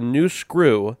feature a new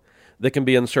screw that can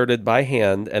be inserted by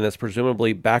hand and is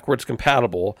presumably backwards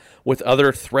compatible with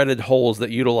other threaded holes that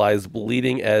utilize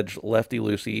bleeding edge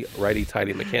lefty-loosey,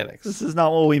 righty-tighty mechanics. this is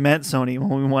not what we meant, Sony,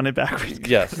 when we wanted backwards.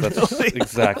 Yes, that's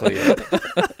exactly it.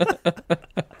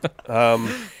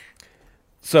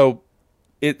 So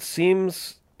it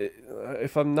seems,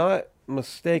 if I'm not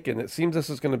mistaken, it seems this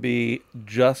is going to be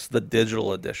just the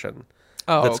digital edition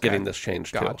Oh, that's okay. getting this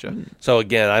change Gotcha. too. So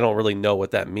again, I don't really know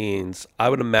what that means. I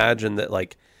would imagine that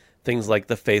like things like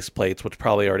the face plates, which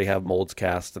probably already have molds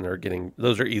cast and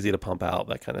those are easy to pump out,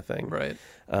 that kind of thing. Right.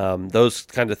 Those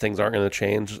kind of things aren't going to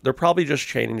change. They're probably just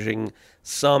changing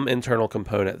some internal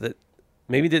component that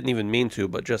maybe didn't even mean to,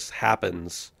 but just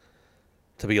happens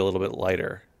to be a little bit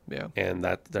lighter. Yeah. And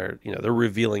that they're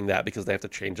revealing that because they have to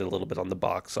change it a little bit on the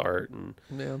box art and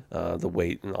the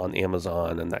weight on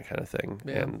Amazon and that kind of thing,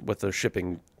 and with their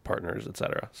shipping partners,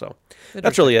 etc. So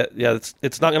that's really it. Yeah,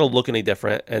 it's not going to look any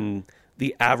different, and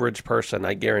the average person,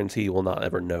 I guarantee, will not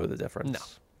ever know the difference. No.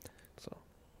 So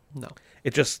No.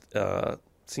 it just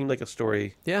seemed like a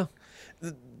story. Yeah.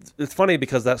 It's funny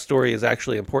because that story is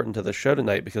actually important to the show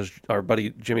tonight, because our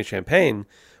buddy Jimmy Champagne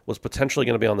was potentially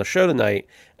going to be on the show tonight,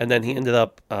 and then he ended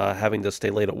up having to stay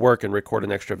late at work and record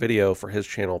an extra video for his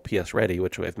channel PS Ready,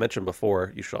 which we've mentioned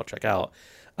before. You should all check out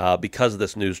because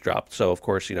this news dropped. So of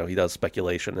course, he does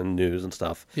speculation and news and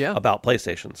stuff about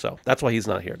PlayStation. So that's why he's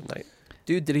not here tonight.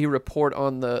 Dude, did he report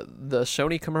on the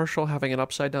Sony commercial having an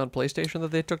upside down PlayStation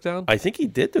that they took down? I think he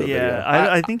did do a video.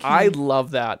 I think I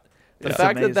love that. The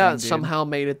fact amazing, that dude. somehow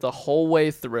made it the whole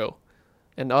way through,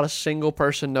 and not a single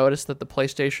person noticed that the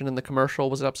PlayStation in the commercial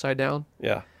was upside down,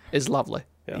 is lovely.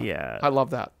 Yeah. I love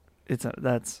that.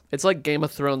 It's like Game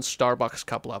of Thrones Starbucks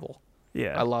cup level.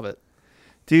 Yeah. I love it.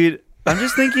 Dude, I'm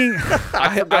just thinking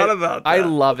I forgot about that. I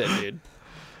love it, dude.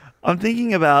 I'm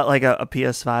thinking about like a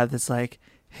PS5 that's like,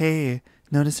 hey,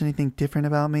 notice anything different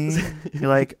about me? You're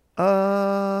like,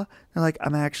 they're like,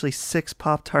 I'm actually 6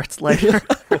 Pop-Tarts later.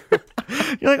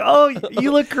 You're like, oh,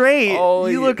 you look great. Oh,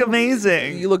 you look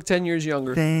amazing. You look 10 years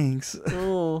younger. Thanks.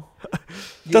 Oh.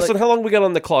 Dustin, how long we got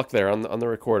on the clock there on the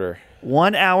recorder?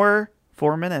 1 hour,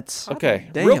 4 minutes. Okay,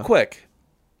 damn. real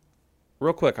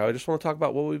quick. I just want to talk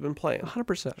about what we've been playing.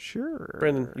 100%. Sure.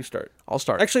 Brandon, you start. I'll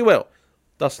start. Actually, well,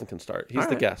 Dustin can start. He's All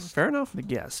the right. guest. Fair enough. The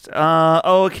guest.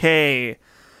 Okay.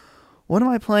 What am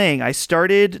I playing? I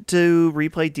started to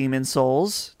replay Demon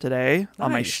Souls today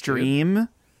on my Nice, stream.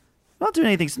 Not doing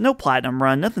anything. No platinum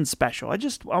run. Nothing special. I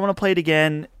want to play it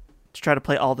again to try to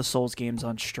play all the Souls games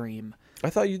on stream. I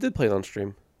thought you did play it on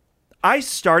stream. I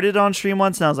started on stream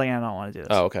once and I was like, I don't want to do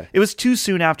this. Oh, okay. It was too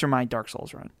soon after my Dark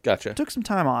Souls run. Gotcha. Took some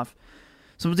time off.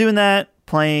 So I'm doing that,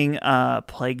 playing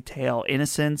Plague Tale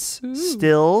Innocence.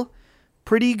 Still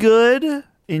pretty good.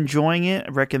 Enjoying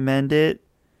it. Recommend it.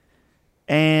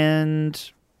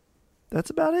 And that's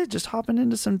about it. Just hopping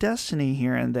into some Destiny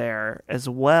here and there as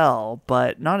well,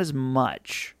 but not as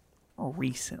much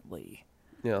recently.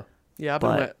 Yeah. Yeah,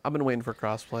 I've been waiting for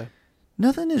crossplay.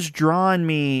 Nothing has drawn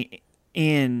me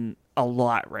in a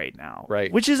lot right now.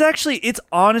 Right. Which is actually, it's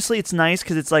nice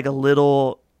because it's like a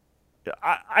little...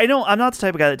 I'm not the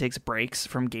type of guy that takes breaks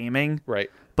from gaming. Right.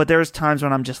 But there's times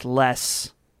when I'm just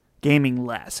gaming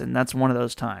less, and that's one of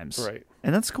those times. Right.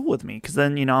 And that's cool with me because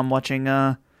then, I'm watching...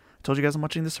 I told you guys I'm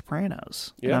watching The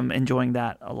Sopranos. Yeah. And I'm enjoying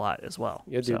that a lot as well.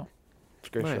 Yeah, dude. So. It's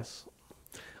a great show. Nice.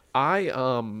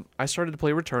 I started to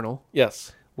play Returnal,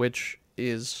 Yes. which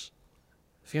is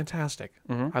fantastic.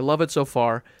 Mm-hmm. I love it so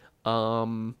far. I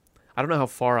don't know how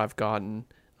far I've gotten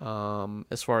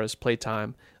as far as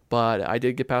playtime, but I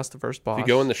did get past the first boss. If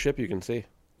you go in the ship, you can see.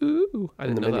 Ooh, I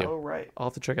didn't the know menu. that. Oh, right. I'll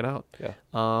have to check it out. Yeah.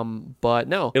 But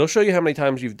no. It'll show you how many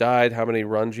times you've died, how many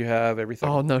runs you have, everything.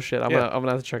 Oh no shit! I'm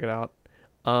gonna have to check it out.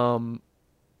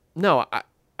 No,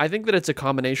 I think that it's a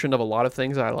combination of a lot of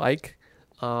things I like.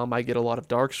 I get a lot of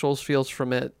Dark Souls feels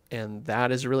from it, and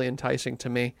that is really enticing to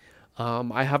me.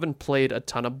 I haven't played a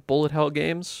ton of bullet hell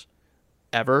games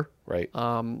ever. Right.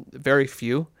 Very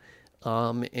few.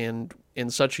 And in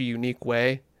such a unique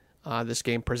way, this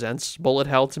game presents bullet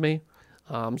hell to me.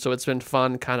 So it's been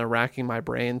fun kind of racking my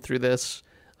brain through this.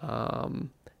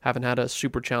 Haven't had a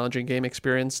super challenging game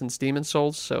experience since Demon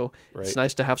Souls, so it's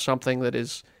nice to have something that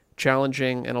is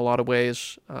challenging in a lot of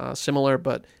ways, similar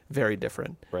but very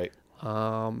different. Right.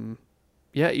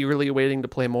 Eagerly waiting to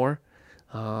play more.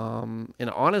 And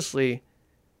honestly,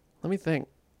 let me think.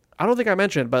 I don't think I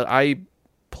mentioned, but I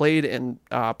played in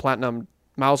Platinum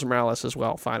Miles Morales as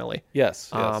well, finally. Yes.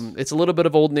 It's a little bit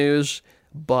of old news,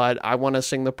 but I want to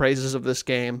sing the praises of this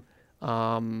game.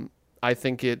 I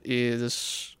think it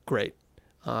is great.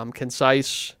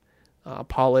 Concise,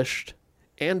 polished,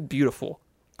 and beautiful.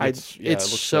 It's it looks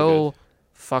so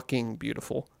fucking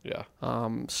beautiful. Yeah.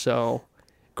 So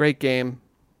great game.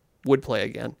 Would play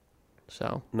again.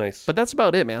 So Nice. but that's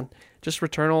about it, man. Just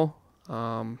Returnal,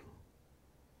 and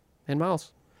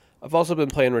Miles. I've also been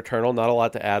playing Returnal. Not a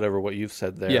lot to add over what you've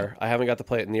said there. Yeah. I haven't got to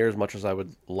play it near as much as I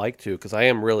would like to because I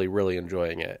am really, really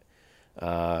enjoying it.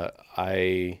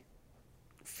 I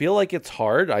feel like it's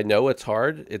hard. I know it's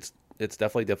hard. It's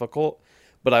definitely difficult,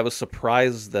 but I was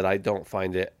surprised that I don't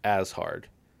find it as hard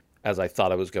as I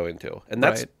thought I was going to. And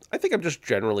that's, I think I'm just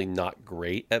generally not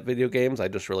great at video games. I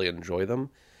just really enjoy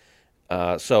them.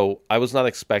 So I was not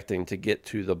expecting to get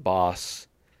to the boss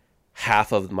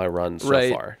half of my run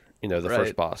so far, the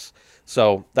first boss.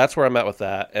 So that's where I'm at with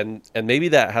that. And maybe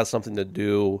that has something to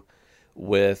do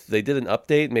they did an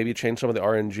update, maybe changed some of the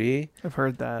RNG. I've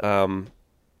heard that.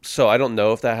 So I don't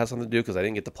know if that has something to do because I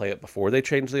didn't get to play it before they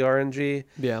changed the RNG.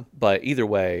 Yeah. But either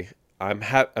way, I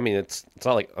mean, it's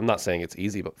not like I'm not saying it's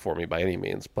easy for me by any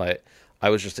means, but I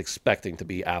was just expecting to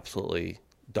be absolutely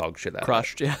dog shit at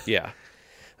Crushed, it. yeah.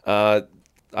 Yeah.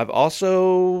 I've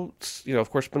also, of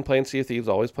course, been playing Sea of Thieves.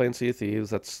 Always playing Sea of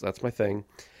Thieves. That's my thing.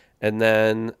 And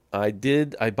then I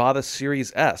bought a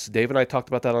Series S. Dave and I talked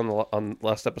about that on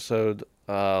last episode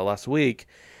last week.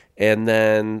 And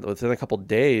then within a couple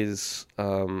days,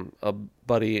 a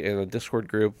buddy in a Discord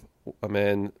group I'm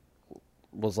in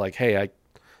was like, "Hey, I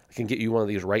can get you one of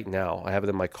these right now. I have it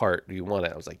in my cart. Do you want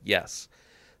it?" I was like, "Yes."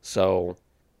 So,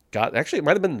 actually, it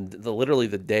might have been literally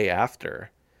the day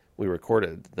after we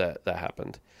recorded that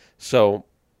happened. So,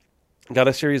 got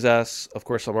a Series S. Of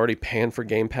course, I'm already paying for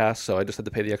Game Pass, so I just had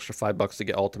to pay the extra $5 to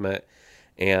get Ultimate,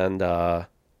 and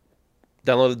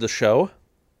downloaded the show.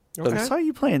 Okay. I saw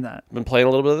you playing that. Been playing a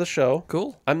little bit of the show.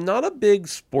 Cool. I'm not a big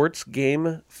sports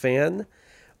game fan.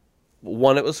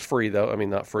 One, it was free, though. I mean,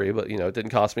 not free, but, it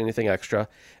didn't cost me anything extra.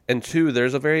 And two,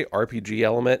 there's a very RPG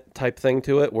element type thing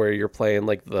to it where you're playing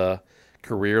like the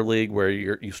career league where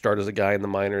you start as a guy in the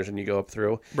minors and you go up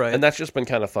through. Right. And that's just been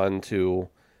kind of fun to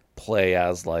play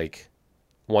as like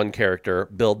one character,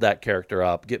 build that character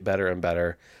up, get better and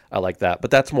better. I like that.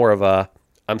 But that's more of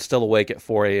I'm still awake at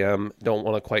 4 a.m. Don't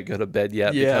want to quite go to bed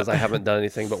yet because I haven't done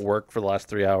anything but work for the last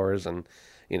 3 hours. And,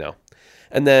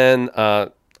 And then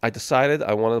I decided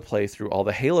I wanted to play through all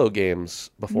the Halo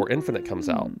games before Infinite comes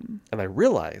out. And I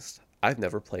realized I've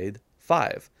never played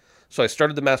 5. So I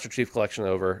started the Master Chief Collection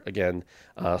over again.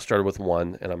 Started with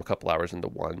 1, and I'm a couple hours into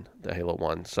 1, the Halo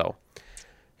 1. So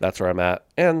that's where I'm at.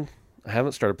 And I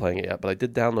haven't started playing it yet, but I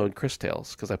did download Chris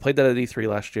Tales because I played that at E3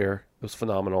 last year. It was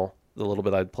phenomenal, the little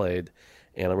bit I'd played.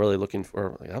 And I'm really looking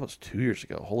for, that was 2 years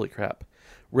ago. Holy crap.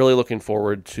 Really looking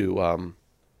forward to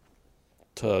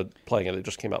playing it. It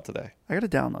just came out today. I got to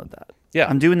download that. Yeah.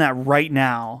 I'm doing that right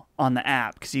now on the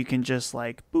app because you can just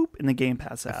like boop in the Game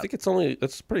Pass app. I think it's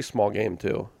a pretty small game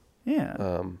too.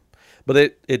 Yeah. But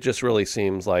it just really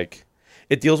seems like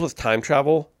it deals with time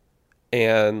travel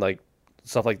and like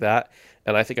stuff like that.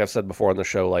 And I think I've said before on the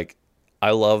show, like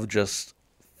I love just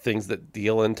things that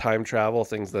deal in time travel,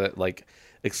 things that like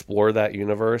explore that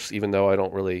universe, even though I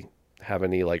don't really have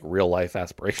any like real life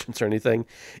aspirations or anything.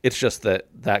 It's just that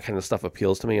kind of stuff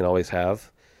appeals to me and always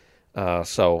have.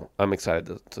 So I'm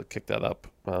excited to kick that up.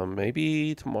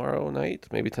 Maybe tomorrow night,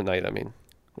 maybe tonight. I mean,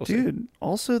 we'll Dude, see.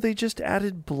 also they just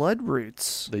added Blood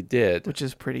Roots. They did, which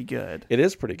is pretty good. It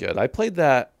is pretty good. I played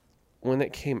that when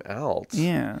it came out.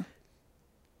 Yeah.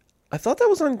 I thought that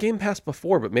was on Game Pass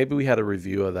before, but maybe we had a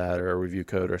review of that or a review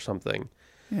code or something.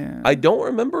 Yeah. I don't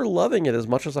remember loving it as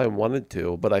much as I wanted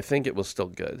to, but I think it was still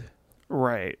good.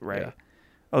 Right. Yeah.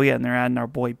 Oh, yeah, and they're adding our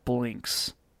boy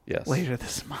Blinks Yes. later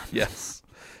this month. Yes.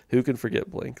 Who can forget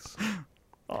Blinks?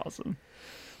 Awesome.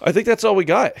 I think that's all we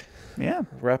got. Yeah.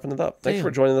 Wrapping it up. Thanks Damn.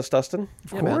 for joining us, Dustin.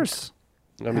 Of course.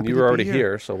 I mean, Happy you to were be already here.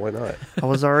 here, so why not? I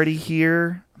was already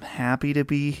here. I'm happy to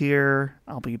be here.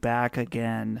 I'll be back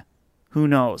again. Who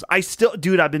knows?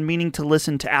 Dude, I've been meaning to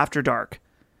listen to After Dark.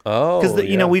 Oh, Because,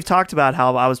 we've talked about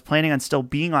how I was planning on still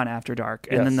being on After Dark.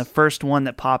 And then Yes. the first one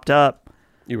that popped up,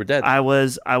 You were dead. I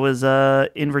was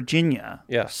in Virginia.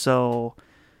 Yeah. So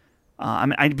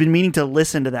I've been meaning to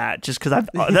listen to that just because I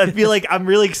feel like I'm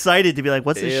really excited to be like,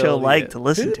 what's this show Hell like yeah. to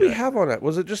listen Who to did we it? have on it?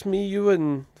 Was it just me, you,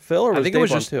 and Phil, or was think Dave it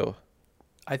was on just- too?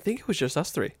 I think it was just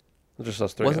us three. Just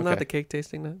us three. Wasn't okay. that the cake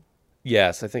tasting night?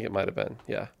 Yes, I think it might have been.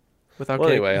 Yeah. Without Well,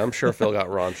 cake? anyway, I'm sure Phil got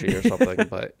raunchy or something.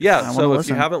 But yeah, I so wanna if you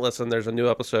listen. haven't listened, there's a new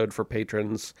episode for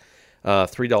patrons,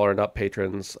 $3 and up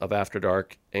patrons of After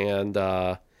Dark. And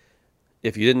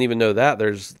if you didn't even know that,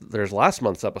 there's last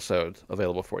month's episode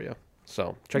available for you.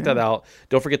 So check that out.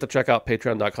 Don't forget to check out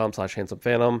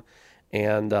patreon.com/handsomephantom.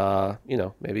 And,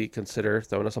 maybe consider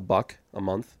throwing us $1 a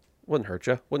month. Wouldn't hurt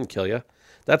you. Wouldn't kill you.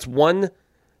 That's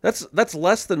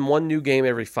less than one new game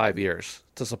every 5 years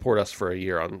to support us for a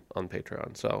year on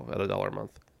Patreon. So at $1 a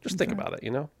month. Just think about it,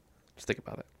 Just think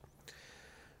about it.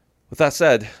 With that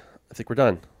said, I think we're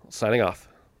done. Signing off.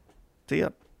 See ya.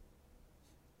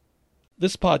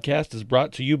 This podcast is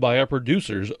brought to you by our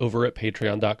producers over at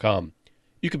patreon.com.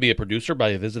 You can be a producer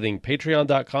by visiting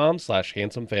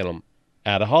patreon.com/handsomephantom.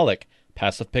 Adaholic,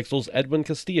 Passive Pixels Edwin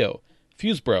Castillo,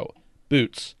 Fusebro,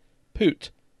 Boots, Poot,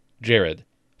 Jared,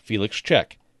 Felix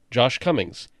Check, Josh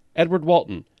Cummings, Edward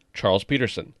Walton, Charles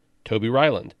Peterson, Toby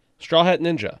Ryland, Straw Hat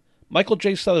Ninja, Michael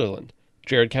J. Sutherland,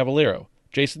 Jared Cavallero,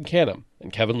 Jason Canham,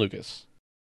 and Kevin Lucas.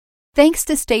 Thanks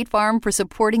to State Farm for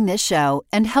supporting this show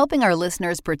and helping our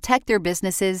listeners protect their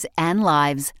businesses and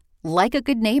lives. Like a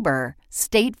good neighbor,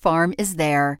 State Farm is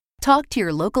there. Talk to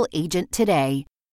your local agent today.